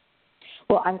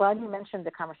 Well, I'm glad you mentioned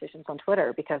the conversations on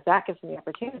Twitter, because that gives me the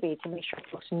opportunity to make sure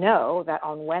folks know that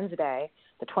on Wednesday,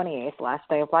 the 28th, last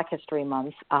day of Black History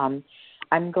Month, I'm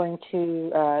going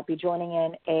to be joining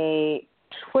in a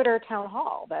Twitter town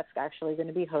hall that's actually going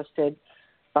to be hosted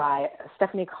by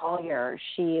Stephanie Collier.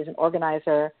 She is an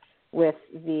organizer with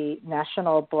the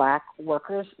National Black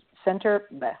Workers Center.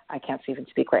 I can't even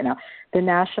speak right now. The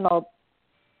National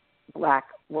Black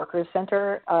Workers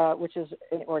Center, which is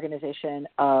an organization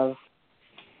of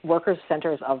workers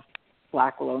centers of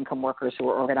Black low-income workers who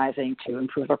are organizing to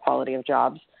improve their quality of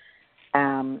jobs.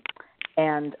 And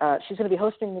she's going to be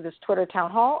hosting this Twitter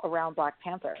town hall around Black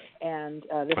Panther. And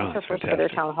this is her first Twitter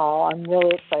town hall. I'm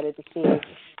really excited to see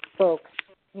folks,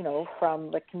 from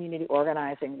the community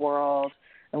organizing world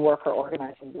and worker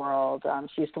organizing world.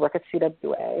 She used to work at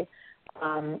CWA,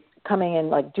 coming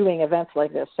in, doing events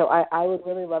like this. So I would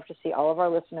really love to see all of our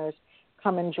listeners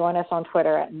come and join us on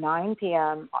Twitter at 9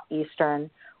 p.m. Eastern,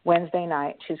 Wednesday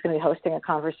night. She's going to be hosting a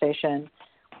conversation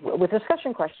with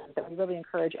discussion questions that we really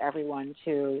encourage everyone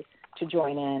to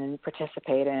join in and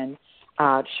participate in,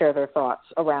 share their thoughts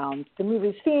around the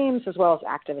movie's themes as well as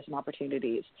activism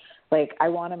opportunities. I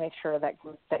want to make sure that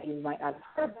group that you might not have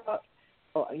heard about,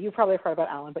 well, you probably have heard about,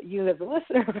 Alan, but you as a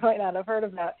listener might not have heard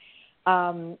about,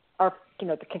 are,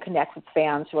 that can connect with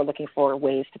fans who are looking for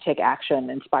ways to take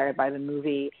action inspired by the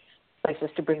movie,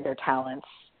 places to bring their talents,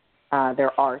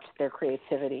 their art, their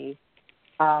creativity.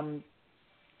 I'm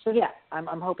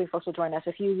hoping folks will join us.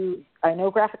 I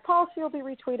know Graphic Policy will be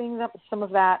retweeting some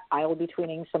of that. I will be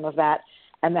tweeting some of that.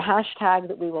 And the hashtag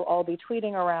that we will all be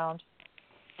tweeting around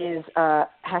is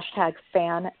hashtag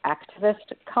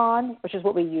FanActivistCon, which is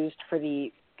what we used for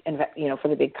the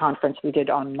big conference we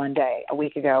did on Monday a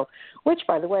week ago, which,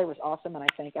 by the way, was awesome, and I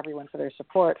thank everyone for their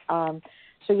support.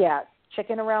 Check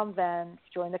in around then,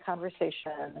 join the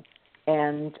conversation,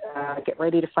 and get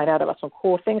ready to find out about some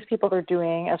cool things people are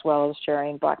doing, as well as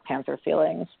sharing Black Panther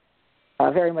feelings,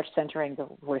 very much centering the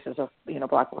voices of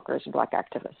Black workers and Black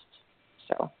activists.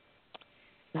 So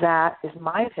that is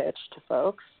my pitch to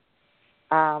folks.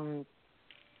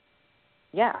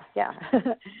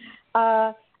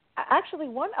 Actually,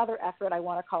 one other effort I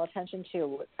want to call attention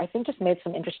to, I think just made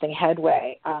some interesting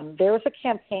headway. There was a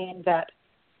campaign that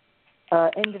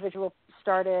individual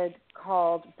started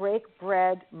called Break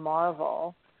Bread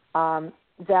Marvel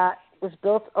that was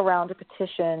built around a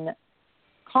petition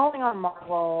calling on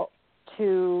Marvel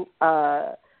to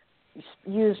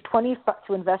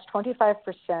invest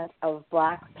 25% of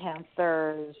Black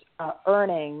Panther's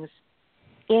earnings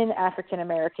in African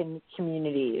American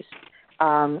communities.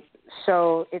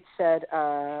 So it said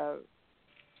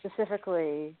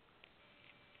specifically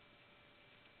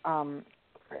that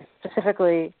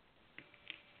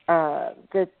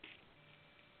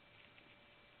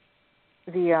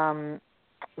the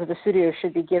studio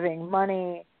should be giving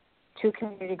money to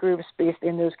community groups based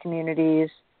in those communities.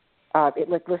 It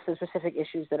lists the specific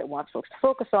issues that it wants folks to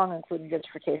focus on, including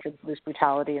gentrification, police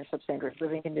brutality, and substandard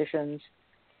living conditions.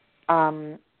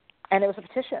 And it was a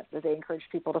petition that they encouraged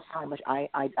people to sign, which I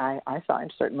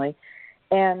signed, certainly.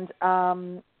 And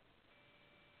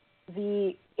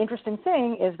the interesting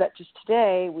thing is that just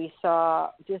today we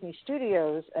saw Disney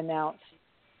Studios announce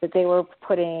that they were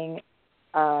putting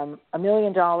 $1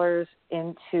 million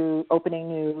into opening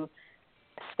new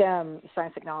STEM,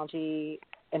 science, technology,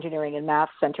 engineering, and math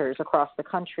centers across the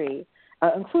country,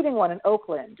 including one in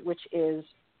Oakland, which is,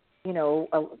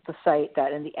 the site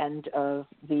that in the end of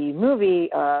the movie,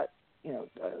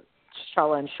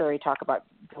 T'Challa and Shuri talk about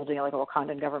building like a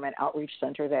Wakandan government outreach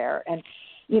center there. And,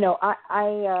 you know,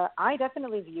 I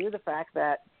definitely view the fact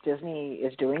that Disney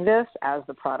is doing this as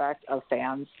the product of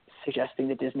fans suggesting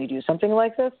that Disney do something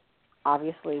like this.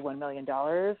 Obviously, $1 million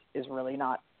is really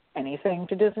not anything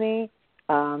to Disney.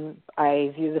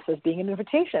 I view this as being an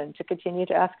invitation to continue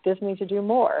to ask Disney to do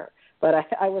more. But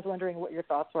I was wondering what your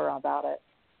thoughts were about it.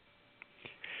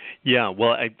 Yeah,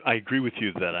 well, I agree with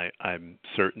you that I'm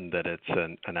certain that it's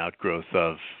an outgrowth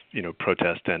of, you know,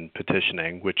 protest and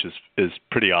petitioning, which is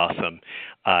pretty awesome.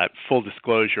 Full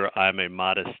disclosure, I'm a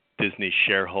modest Disney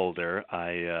shareholder.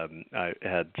 I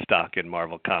had stock in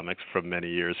Marvel Comics for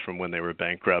many years, from when they were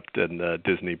bankrupt and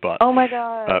Disney bought Oh my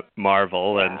God.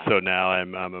 Marvel, yeah. And so now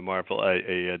I'm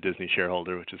a Disney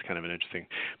shareholder, which is kind of an interesting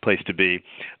place to be.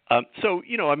 So,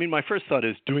 you know, I mean, my first thought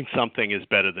is doing something is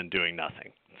better than doing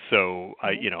nothing. So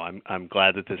I'm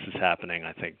glad that this is happening.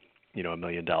 I think, you know, $1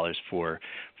 million for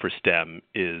STEM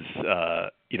is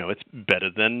it's better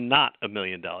than not $1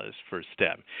 million for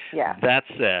STEM. Yeah. That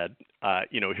said,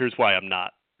 here's why I'm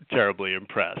not terribly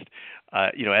impressed.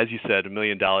 As you said, $1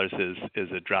 million is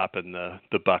a drop in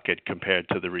the bucket compared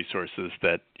to the resources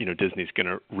that, you know, Disney's going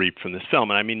to reap from this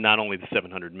film. And I mean, not only the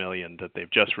 $700 million that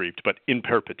they've just reaped, but in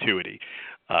perpetuity,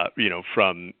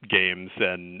 from games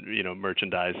and, you know,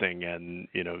 merchandising and,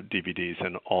 you know, DVDs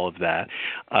and all of that.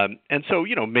 And so,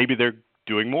 you know, maybe they're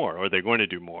doing more, or they're going to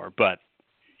do more, but,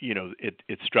 you know,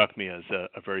 it struck me as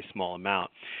a very small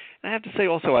amount. And I have to say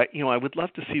also, I would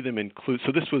love to see them include,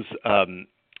 so this was $1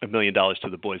 million to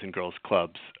the Boys and Girls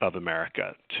Clubs of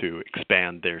America to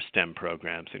expand their STEM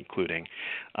programs, including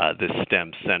this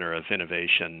STEM Center of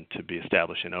Innovation to be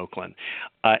established in Oakland.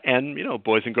 And, you know,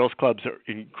 Boys and Girls Clubs are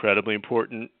incredibly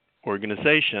important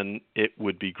organization. It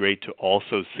would be great to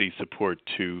also see support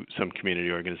to some community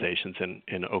organizations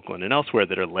in Oakland and elsewhere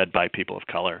that are led by people of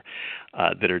color,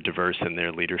 that are diverse in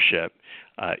their leadership.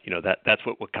 That's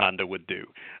what Wakanda would do.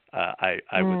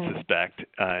 I would suspect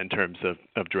in terms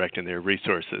of directing their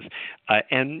resources.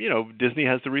 And, you know, Disney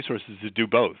has the resources to do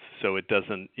both. So it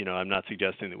doesn't, you know, I'm not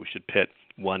suggesting that we should pit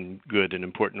one good and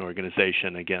important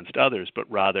organization against others, but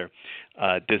rather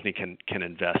Disney can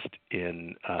invest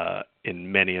in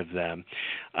many of them.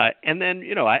 And then,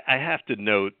 you know, I have to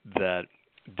note that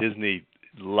Disney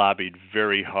lobbied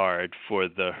very hard for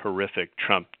the horrific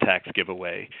Trump tax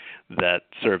giveaway that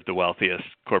served the wealthiest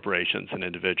corporations and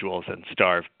individuals and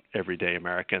starved everyday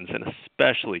Americans, and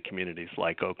especially communities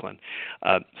like Oakland.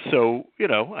 So, you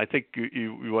know, I think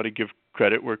you want to give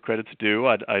credit where credit's due.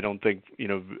 I don't think, you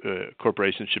know,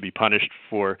 corporations should be punished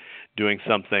for doing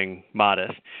something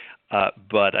modest.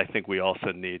 But I think we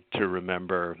also need to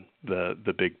remember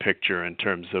the big picture in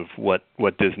terms of what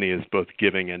Disney is both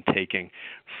giving and taking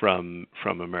from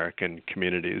American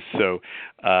communities. So,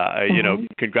 you know,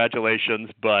 congratulations,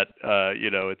 but you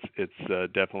know,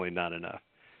 it's definitely not enough.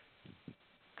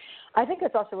 I think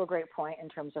it's also a great point in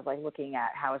terms of like looking at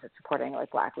how is it supporting like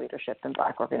Black leadership and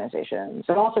Black organizations,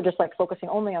 and also just like focusing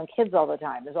only on kids all the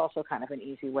time is also kind of an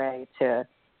easy way to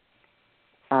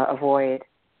avoid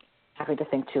having to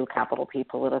think too capital P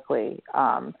politically.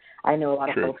 I know a lot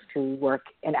of folks who work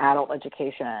in adult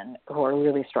education who are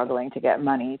really struggling to get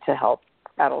money to help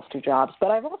adults do jobs.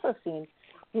 But I've also seen,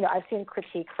 you know, I've seen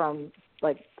critique from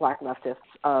like Black leftists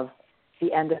of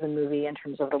the end of the movie in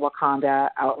terms of the Wakanda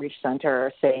Outreach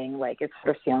Center, saying like it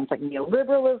sort of sounds like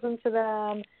neoliberalism to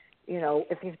them. You know,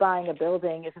 if he's buying a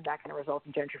building, isn't that going to result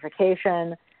in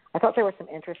gentrification? I thought there was some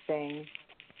interesting.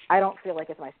 I don't feel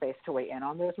like it's my space to weigh in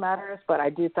on those matters, but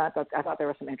I thought there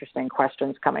were some interesting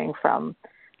questions coming from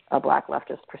a Black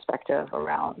leftist perspective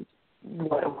around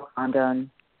what a Wakandan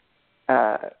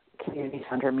community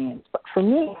center means. But for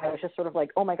me, I was just sort of like,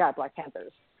 oh my God, Black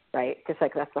Panthers, right? Because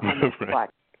like that's the home of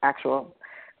Black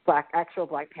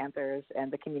Black Panthers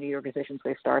and the community organizations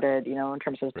they started, you know, in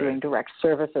terms of doing direct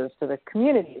services to the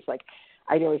communities. Like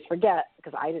I always forget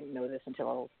because I didn't know this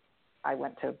until I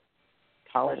went to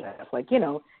college. I was like, you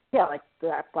know, yeah, like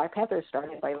the Black Panthers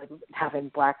started by like having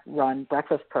Black-run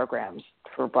breakfast programs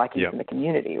for Black youth in the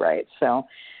community, right? So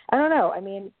I don't know. I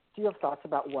mean, do you have thoughts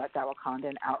about what that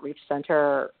Wakandan Outreach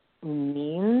Center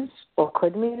means or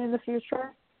could mean in the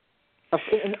future?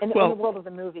 In the world of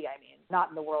the movie, I mean, not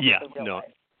in the world of the real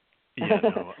life.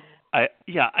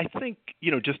 I think,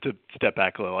 you know, just to step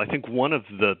back a little, I think one of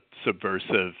the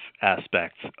subversive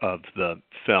aspects of the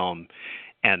film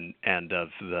and of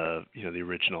the, you know, the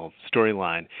original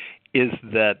storyline is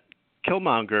that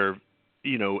Killmonger,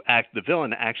 you know, the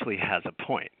villain actually has a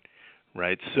point,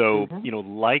 right? So, you know,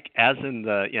 like as in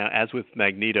the, you know, as with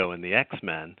Magneto in the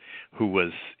X-Men, who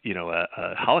was, you know,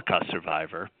 a Holocaust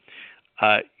survivor,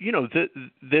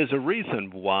 there's a reason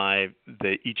why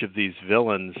each of these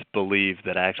villains believe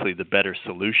that actually the better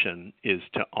solution is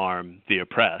to arm the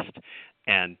oppressed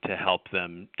and to help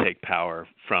them take power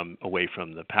away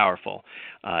from the powerful,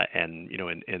 and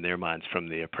in their minds from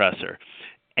the oppressor.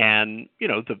 And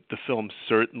the film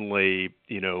certainly,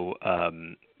 the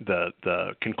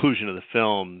conclusion of the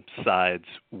film sides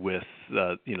with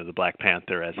the Black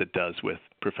Panther as it does with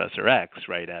Professor X,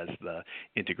 right, as the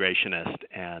integrationist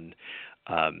and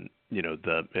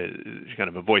the kind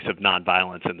of a voice of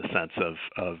nonviolence in the sense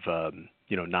of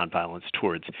nonviolence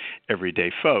towards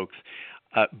everyday folks.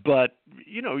 But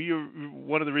you're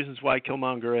one of the reasons why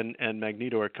Killmonger and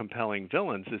Magneto are compelling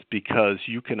villains is because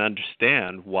you can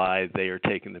understand why they are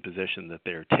taking the position that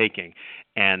they're taking,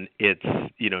 and it's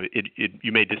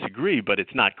you may disagree, but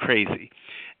it's not crazy.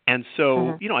 And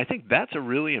so I think that's a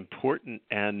really important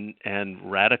and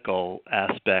radical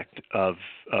aspect of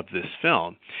this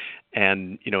film,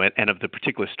 and and of the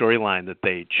particular storyline that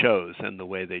they chose and the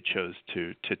way they chose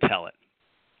to tell it.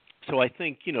 So I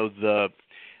think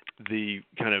the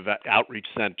kind of outreach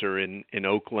center in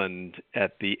Oakland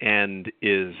at the end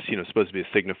is, supposed to be a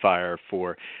signifier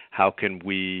for how can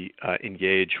we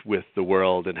engage with the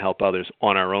world and help others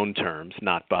on our own terms,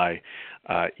 not by,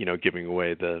 giving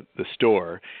away the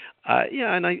store.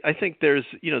 And I think there's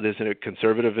a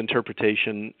conservative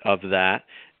interpretation of that.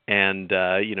 And,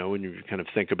 when you kind of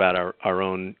think about our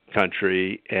own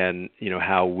country and,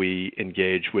 how we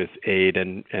engage with aid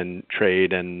and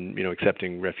trade and,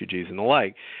 accepting refugees and the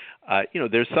like,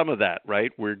 there's some of that,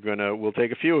 right? We'll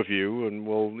take a few of you and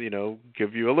we'll,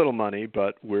 give you a little money,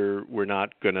 but we're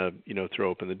not going to, throw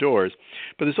open the doors.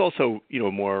 But there's also,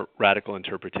 a more radical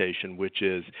interpretation, which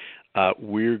is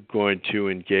we're going to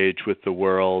engage with the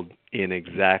world in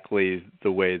exactly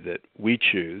the way that we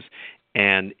choose,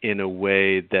 and in a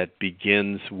way that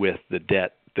begins with the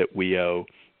debt that we owe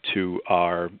to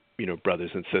our brothers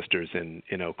and sisters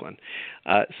in Oakland.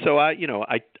 So I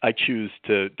choose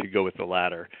to go with the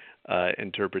latter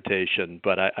interpretation,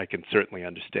 but I can certainly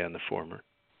understand the former.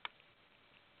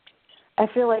 I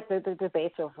feel like the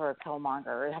debates over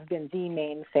Killmonger have been the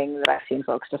main thing that I've seen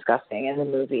folks discussing in the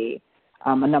movie.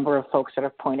 A number of folks sort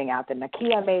of pointing out that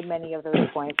Nakia made many of those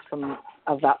points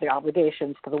about the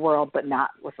obligations to the world, but not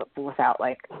without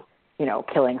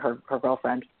killing her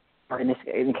girlfriend, or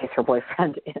in case her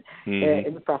boyfriend,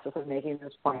 in the process of making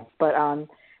those points. But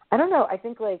I don't know. I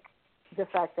think the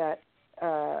fact that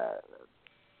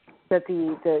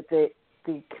the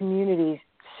community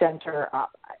center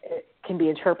it can be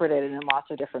interpreted in lots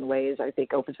of different ways, I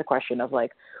think opens the question of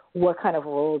what kind of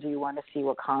role do you want to see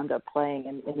Wakanda playing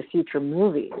in the future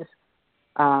movies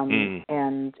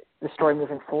and the story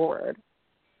moving forward.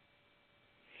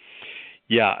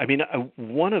 Yeah, I mean,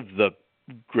 one of the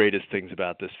greatest things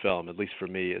about this film, at least for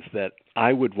me, is that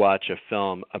I would watch a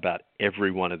film about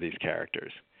every one of these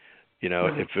characters.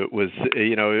 If it was,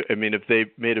 if they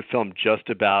made a film just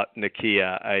about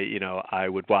Nakia, I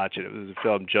would watch it. If it was a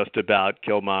film just about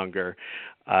Killmonger,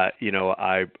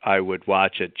 I would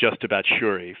watch it. Just about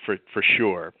Shuri, for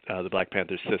sure, the Black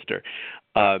Panther's sister.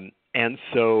 And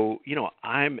so,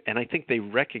 I think they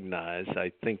recognize,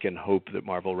 I think and hope that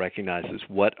Marvel recognizes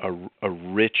what a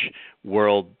rich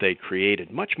world they created,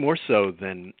 much more so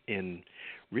than in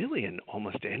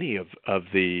almost any of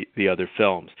the other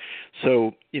films.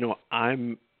 So,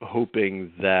 I'm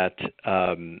hoping that,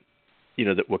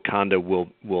 that Wakanda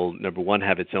will number one,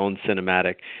 have its own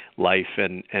cinematic life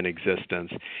and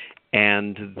existence,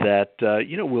 and that,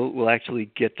 we'll actually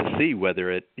get to see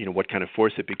whether it, what kind of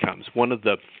force it becomes. One of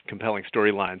the compelling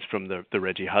storylines from the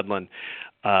Reggie Hudlin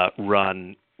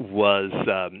run was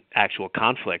actual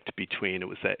conflict between, it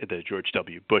was the George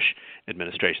W. Bush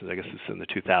administrations, I guess this is in the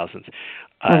 2000s,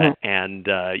 and,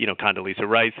 Condoleezza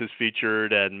Rice is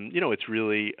featured, and, it's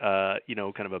really,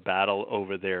 kind of a battle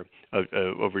over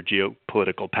over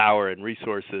geopolitical power and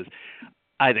resources.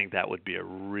 I think that would be a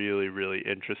really, really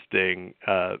interesting,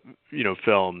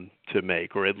 film to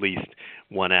make, or at least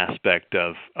one aspect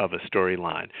of a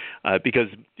storyline, because,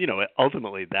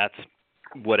 ultimately that's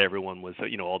what everyone was,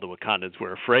 all the Wakandans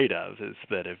were afraid of, is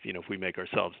that if we make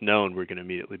ourselves known, we're going to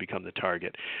immediately become the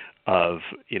target of,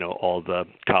 all the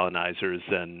colonizers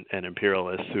and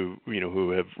imperialists who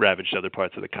have ravaged other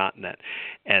parts of the continent.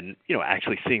 And,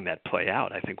 actually seeing that play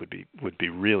out, I think would be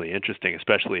really interesting,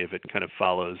 especially if it kind of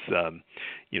follows,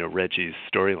 Reggie's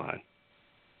storyline.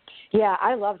 Yeah,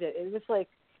 I loved it. It was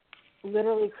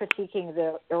literally critiquing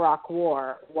the Iraq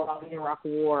War while the Iraq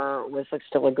War was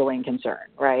still a going concern,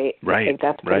 right? Right. I think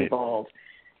that's pretty bold.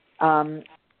 I'm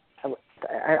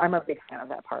a big fan of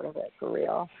that part of it, for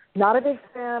real. Not a big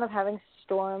fan of having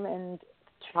Storm and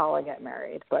T'Challa get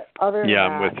married. But other than yeah,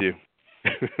 that, I'm with you.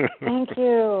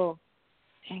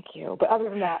 Thank you. But other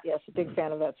than that, yes, a big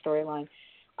fan of that storyline.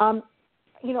 I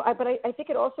think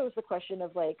it also is the question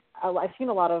of, like, I've seen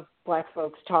a lot of Black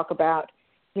folks talk about,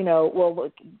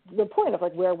 the point of,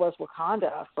 like, where was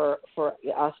Wakanda for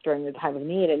us during the time of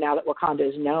need, and now that Wakanda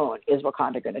is known, is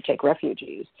Wakanda going to take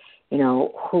refugees?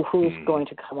 Who's going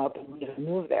to come up and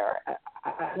move there?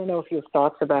 I don't know if you have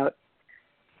thoughts about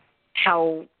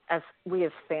how, as we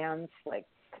as fans, like,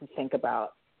 can think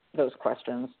about those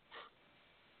questions.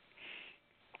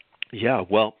 Yeah,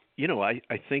 well, I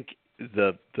think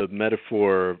the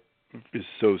metaphor is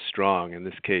so strong in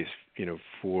this case,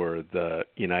 for the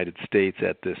United States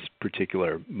at this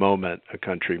particular moment, a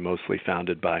country mostly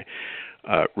founded by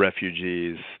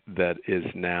refugees that is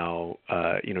now,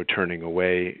 turning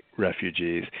away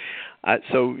refugees. I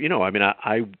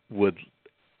would,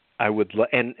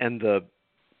 and the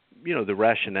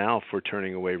rationale for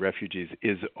turning away refugees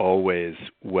is always,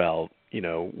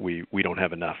 we don't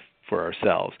have enough for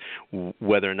ourselves,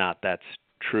 whether or not that's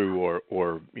true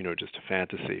or just a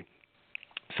fantasy.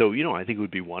 So, I think it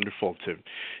would be wonderful to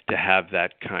have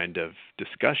that kind of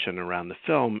discussion around the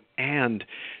film and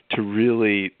to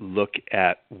really look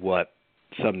at what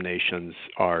some nations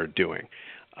are doing.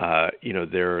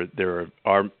 There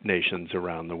are nations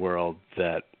around the world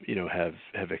that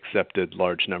have accepted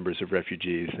large numbers of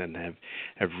refugees and have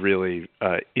really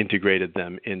integrated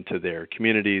them into their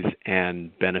communities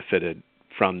and benefited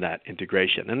from that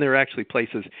integration. And there are actually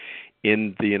places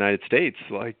in the United States,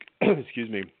 like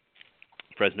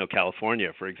Fresno,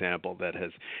 California, for example, that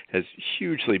has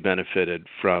hugely benefited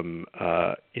from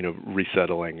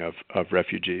resettling of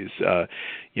refugees.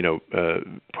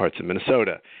 Parts of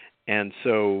Minnesota. And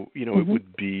so, it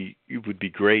would be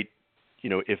great,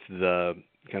 if the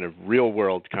kind of real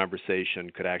world conversation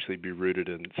could actually be rooted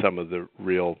in some of the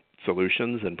real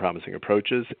solutions and promising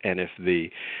approaches, and if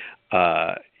the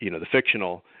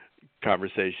fictional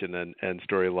conversation and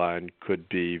storyline could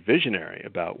be visionary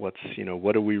about what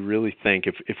do we really think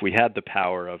if we had the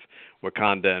power of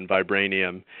Wakanda and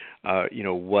vibranium,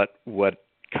 what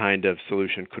kind of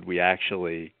solution could we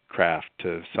actually craft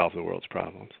to solve the world's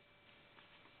problems?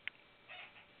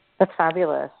 That's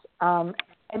fabulous.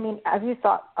 Have you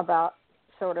thought about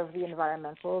sort of the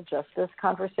environmental justice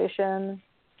conversation?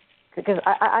 Because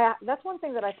I that's one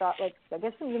thing that I thought, like, I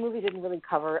guess the movie didn't really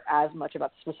cover as much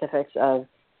about the specifics of,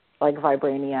 like,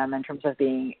 vibranium in terms of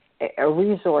being a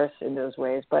resource in those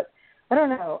ways. But I don't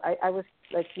know. I was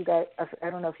like you guys. I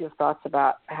don't know if you have thoughts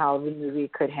about how the movie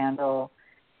could handle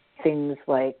things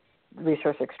like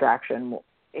resource extraction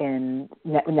now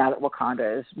that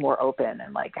Wakanda is more open,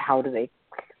 and, like, how do they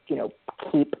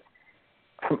keep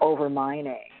from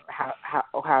overmining?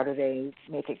 How do they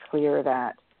make it clear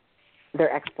that their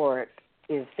export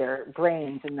is their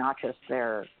brains and not just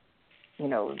the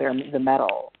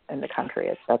metal in the country,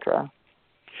 etc.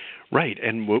 Right,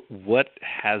 and what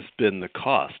has been the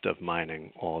cost of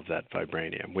mining all of that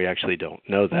vibranium? We actually don't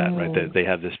know that, right? They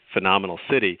have this phenomenal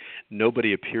city.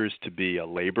 Nobody appears to be a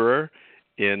laborer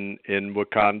in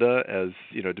Wakanda, as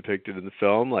depicted in the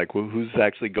film. Like, who's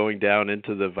actually going down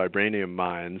into the vibranium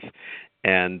mines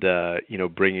and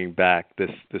bringing back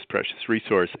this precious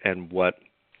resource, and what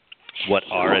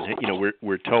are, and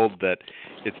we're told that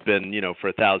it's been for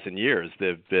 1,000 years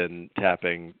they've been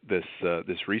tapping this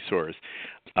resource.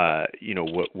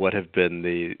 What's been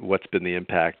the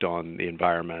impact on the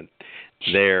environment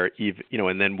there,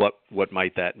 and then what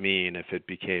might that mean if it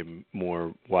became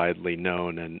more widely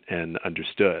known and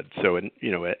understood? So, as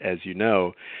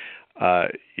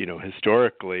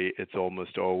historically, it's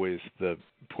almost always the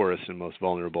poorest and most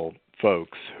vulnerable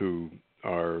folks who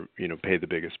are pay the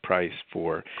biggest price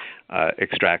for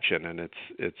extraction and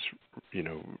its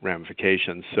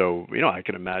ramifications. So I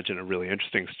can imagine a really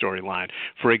interesting storyline.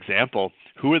 For example,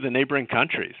 who are the neighboring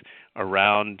countries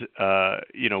around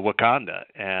Wakanda,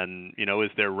 and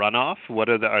is there runoff?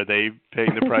 Are they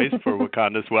paying the price for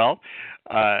Wakanda as well?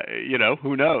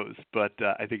 Who knows? But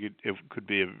I think it could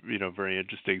be a very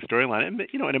interesting storyline, and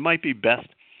and it might be best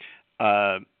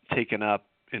taken up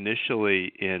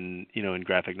initially in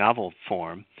graphic novel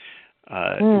form,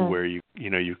 where you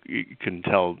can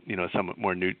tell somewhat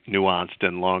more nuanced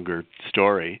and longer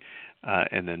story,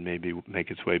 and then maybe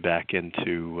make its way back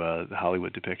into the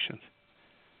Hollywood depictions.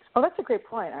 Oh, that's a great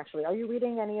point, actually. Are you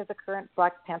reading any of the current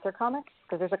Black Panther comics?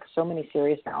 Because there's so many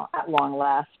series now, at long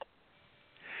last.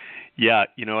 Yeah,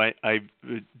 I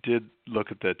did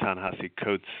look at the Ta-Nehisi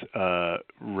Coates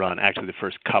run, actually the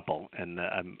first couple, and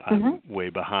I'm way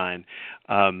behind.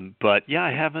 But yeah,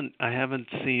 I haven't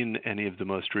seen any of the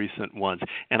most recent ones,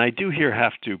 and I do here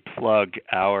have to plug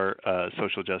our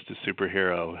social justice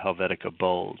superhero Helvetica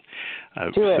Bold.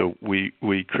 So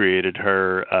we created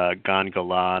her, Gan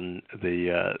Galan,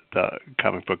 the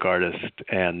comic book artist,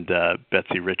 and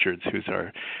Betsy Richards, who's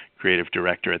our creative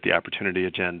director at the Opportunity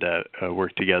Agenda,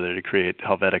 worked together to create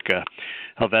Helvetica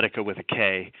with a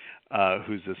K,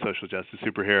 who's a social justice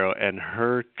superhero, and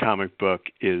her comic book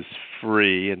is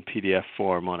free in PDF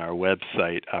form on our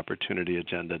website,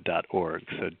 opportunityagenda.org,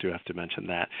 so do have to mention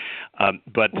that.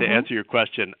 But to answer your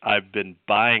question, I've been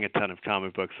buying a ton of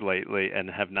comic books lately and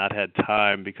have not had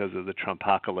time because of the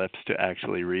Trumpocalypse to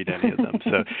actually read any of them.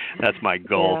 So that's my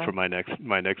goal for my next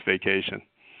vacation.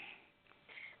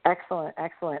 Excellent.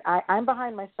 I'm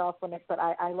behind myself on it, but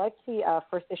I like the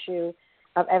first issue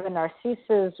of Evan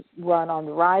Narcisse's run on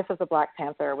the rise of the Black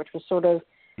Panther, which was sort of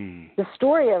the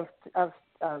story of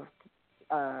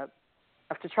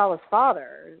T'Challa's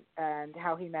father and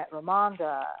how he met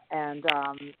Ramonda, and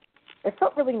it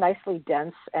felt really nicely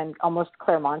dense and almost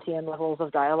Claremontian levels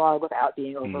of dialogue without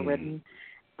being overridden.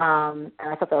 And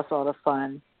I thought that was a lot of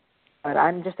fun. But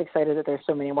I'm just excited that there's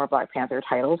so many more Black Panther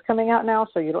titles coming out now,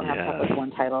 so you don't have to have like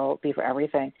one title be for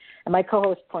everything. And my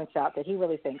co-host points out that he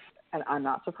really thinks, and I'm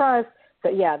not surprised,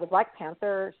 that the Black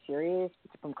Panther series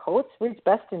from Coates reads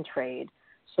best in trade.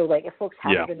 So like if folks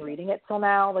haven't been reading it till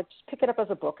now, like just pick it up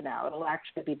as a book now. It'll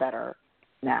actually be better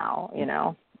now,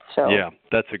 So yeah,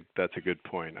 that's a good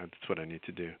point. That's what I need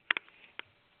to do.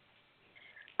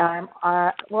 Well,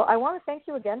 I want to thank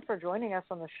you again for joining us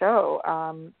on the show.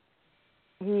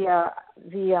 We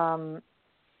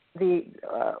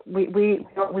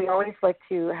always like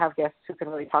to have guests who can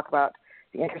really talk about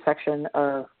the intersection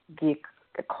of geek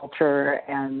culture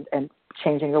and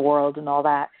changing the world and all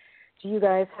that. Do you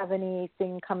guys have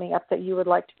anything coming up that you would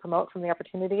like to promote from the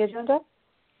Opportunity Agenda?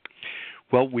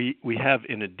 Well, we have,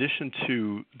 in addition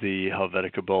to the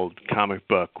Helvetica Bold comic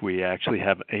book, we actually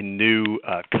have a new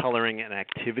coloring and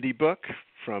activity book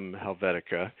from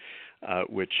Helvetica,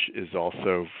 which is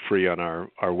also free on our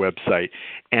website.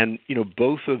 And,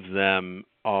 both of them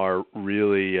are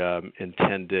really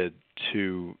intended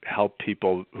to help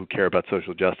people who care about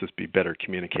social justice be better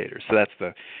communicators. So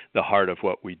that's the heart of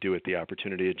what we do at the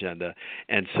Opportunity Agenda.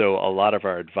 And so a lot of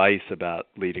our advice about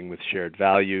leading with shared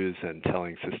values and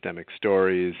telling systemic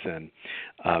stories and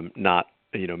not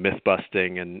myth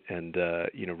busting and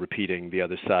repeating the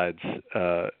other side's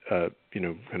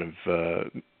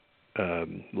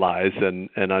lies and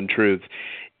untruths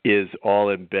is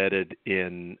all embedded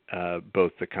in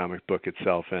both the comic book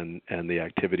itself and the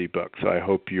activity book. So I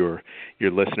hope your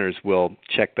listeners will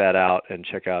check that out and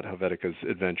check out Helvetica's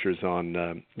adventures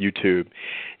on YouTube.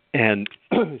 And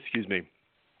excuse me.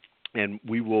 And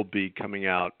we will be coming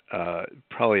out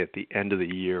probably at the end of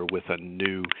the year with a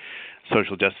new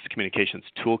social justice communications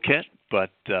toolkit, but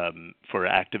for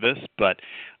activists. But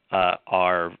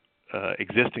our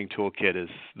existing toolkit is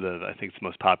I think it's the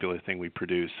most popular thing we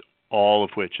produce, all of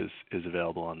which is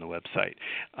available on the website.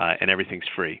 And everything's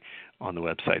free on the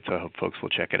website, so I hope folks will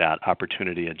check it out,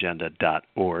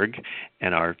 opportunityagenda.org.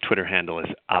 And our Twitter handle is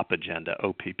opagenda,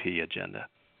 O-P-P agenda.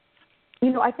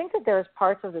 I think that there's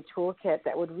parts of the toolkit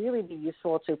that would really be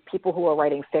useful to people who are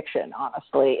writing fiction,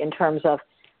 honestly, in terms of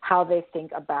how they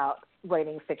think about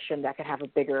writing fiction that can have a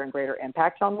bigger and greater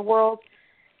impact on the world.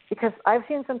 Because I've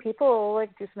seen some people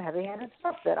do some heavy-handed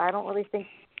stuff that I don't really think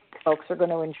folks are going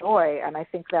to enjoy, and I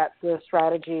think that the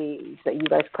strategies that you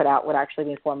guys put out would actually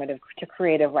be informative to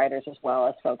creative writers as well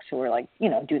as folks who are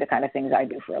do the kind of things I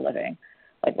do for a living,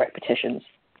 like write petitions.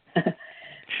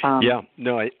 I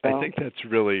think that's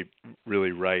really,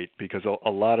 really right, because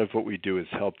a lot of what we do is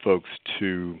help folks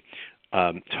to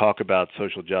talk about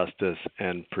social justice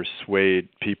and persuade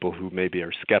people who maybe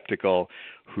are skeptical,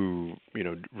 who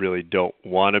really don't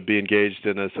want to be engaged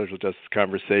in a social justice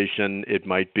conversation. It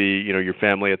might be your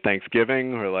family at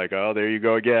Thanksgiving, or like, oh, there you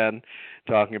go again,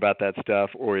 talking about that stuff,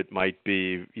 or it might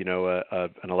be an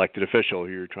elected official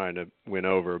who you're trying to win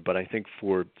over. But I think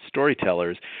for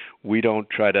storytellers, we don't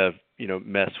try to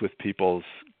mess with people's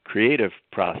creative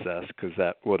process, because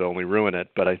that would only ruin it.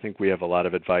 But I think we have a lot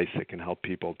of advice that can help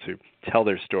people to tell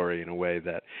their story in a way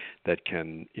that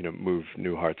can move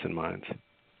new hearts and minds.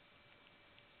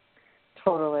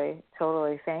 Totally.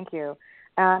 Thank you.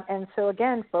 And so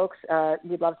again, folks,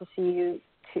 we'd love to see you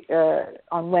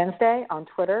on Wednesday on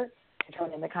Twitter to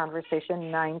join in the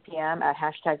conversation, 9 p.m. at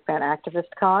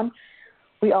 #FanActivistCon.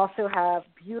 We also have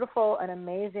beautiful and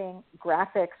amazing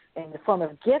graphics in the form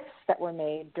of GIFs that were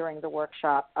made during the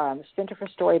workshop. Center for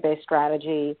Story-Based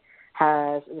Strategy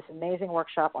has this amazing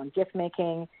workshop on GIF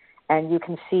making, and you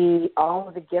can see all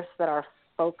of the GIFs that our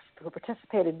folks who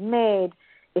participated made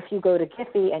if you go to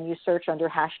Giphy and you search under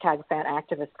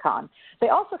 #FanActivistCon. They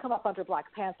also come up under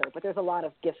Black Panther, but there's a lot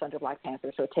of GIFs under Black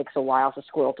Panther, so it takes a while to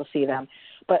scroll to see them.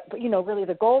 But really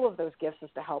the goal of those GIFs is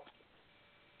to help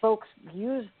folks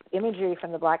use imagery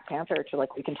from the Black Panther to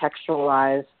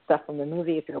recontextualize stuff from the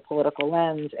movie through a political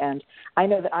lens. And I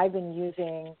know that I've been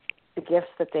using the GIFs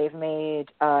that they've made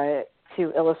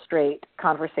to illustrate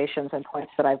conversations and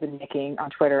points that I've been making on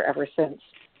Twitter ever since.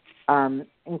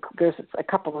 There's a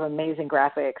couple of amazing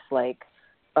graphics, like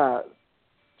the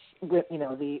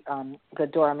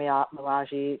Dora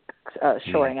Milaje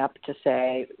shoring up to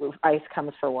say, "ICE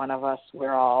comes for one of us,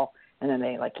 we're all," and then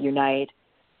they unite.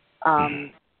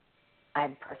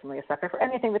 I'm personally a sucker for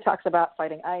anything that talks about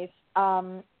fighting ICE,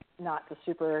 not the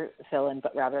super villain,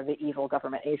 but rather the evil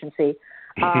government agency.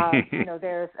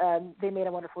 They made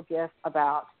a wonderful GIF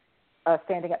about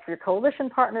standing up for your coalition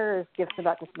partners, GIFs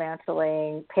about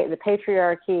dismantling the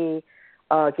patriarchy,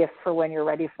 GIFs for when you're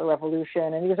ready for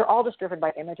revolution, and these are all just driven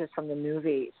by images from the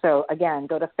movie. So again,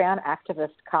 go to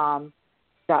FanActivistCon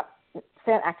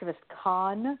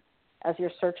as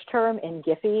your search term in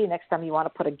Giphy next time you want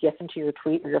to put a GIF into your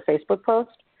tweet or your Facebook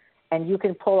post, and you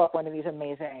can pull up one of these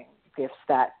amazing GIFs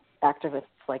that activists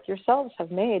like yourselves have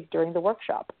made during the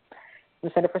workshop, the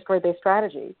Center for Story-Based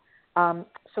Strategy.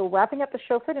 So wrapping up the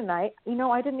show for tonight,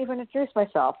 I didn't even introduce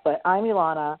myself, but I'm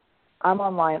Ilana. I'm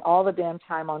online all the damn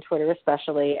time on Twitter,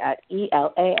 especially at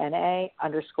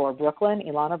ELANA_Brooklyn,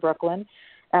 Ilana Brooklyn.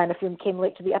 And if you came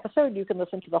late to the episode, you can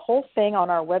listen to the whole thing on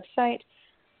our website,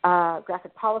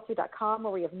 graphicpolicy.com,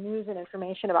 where we have news and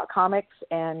information about comics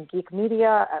and geek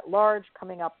media at large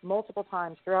coming up multiple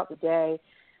times throughout the day.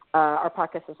 Our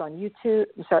podcast is on YouTube.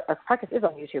 Our podcast is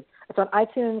on YouTube. It's on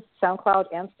iTunes, SoundCloud,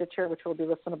 and Stitcher, which will be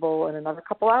listenable in another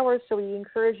couple hours. So we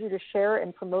encourage you to share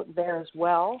and promote there as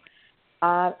well.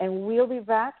 And we'll be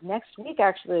back next week,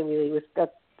 actually, with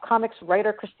the comics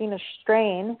writer Christina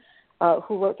Strain,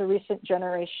 who wrote the recent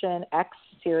Generation X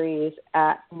series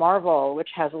at Marvel,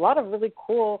 which has a lot of really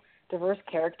cool, diverse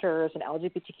characters and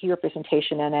LGBTQ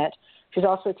representation in it. She's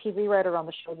also a TV writer on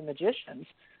the show The Magicians.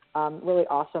 Really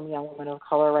awesome young woman of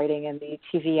color writing in the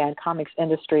TV and comics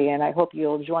industry, and I hope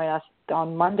you'll join us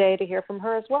on Monday to hear from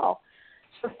her as well.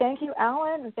 So thank you,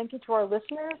 Alan, and thank you to our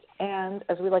listeners, and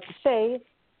as we like to say,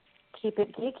 keep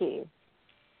it geeky.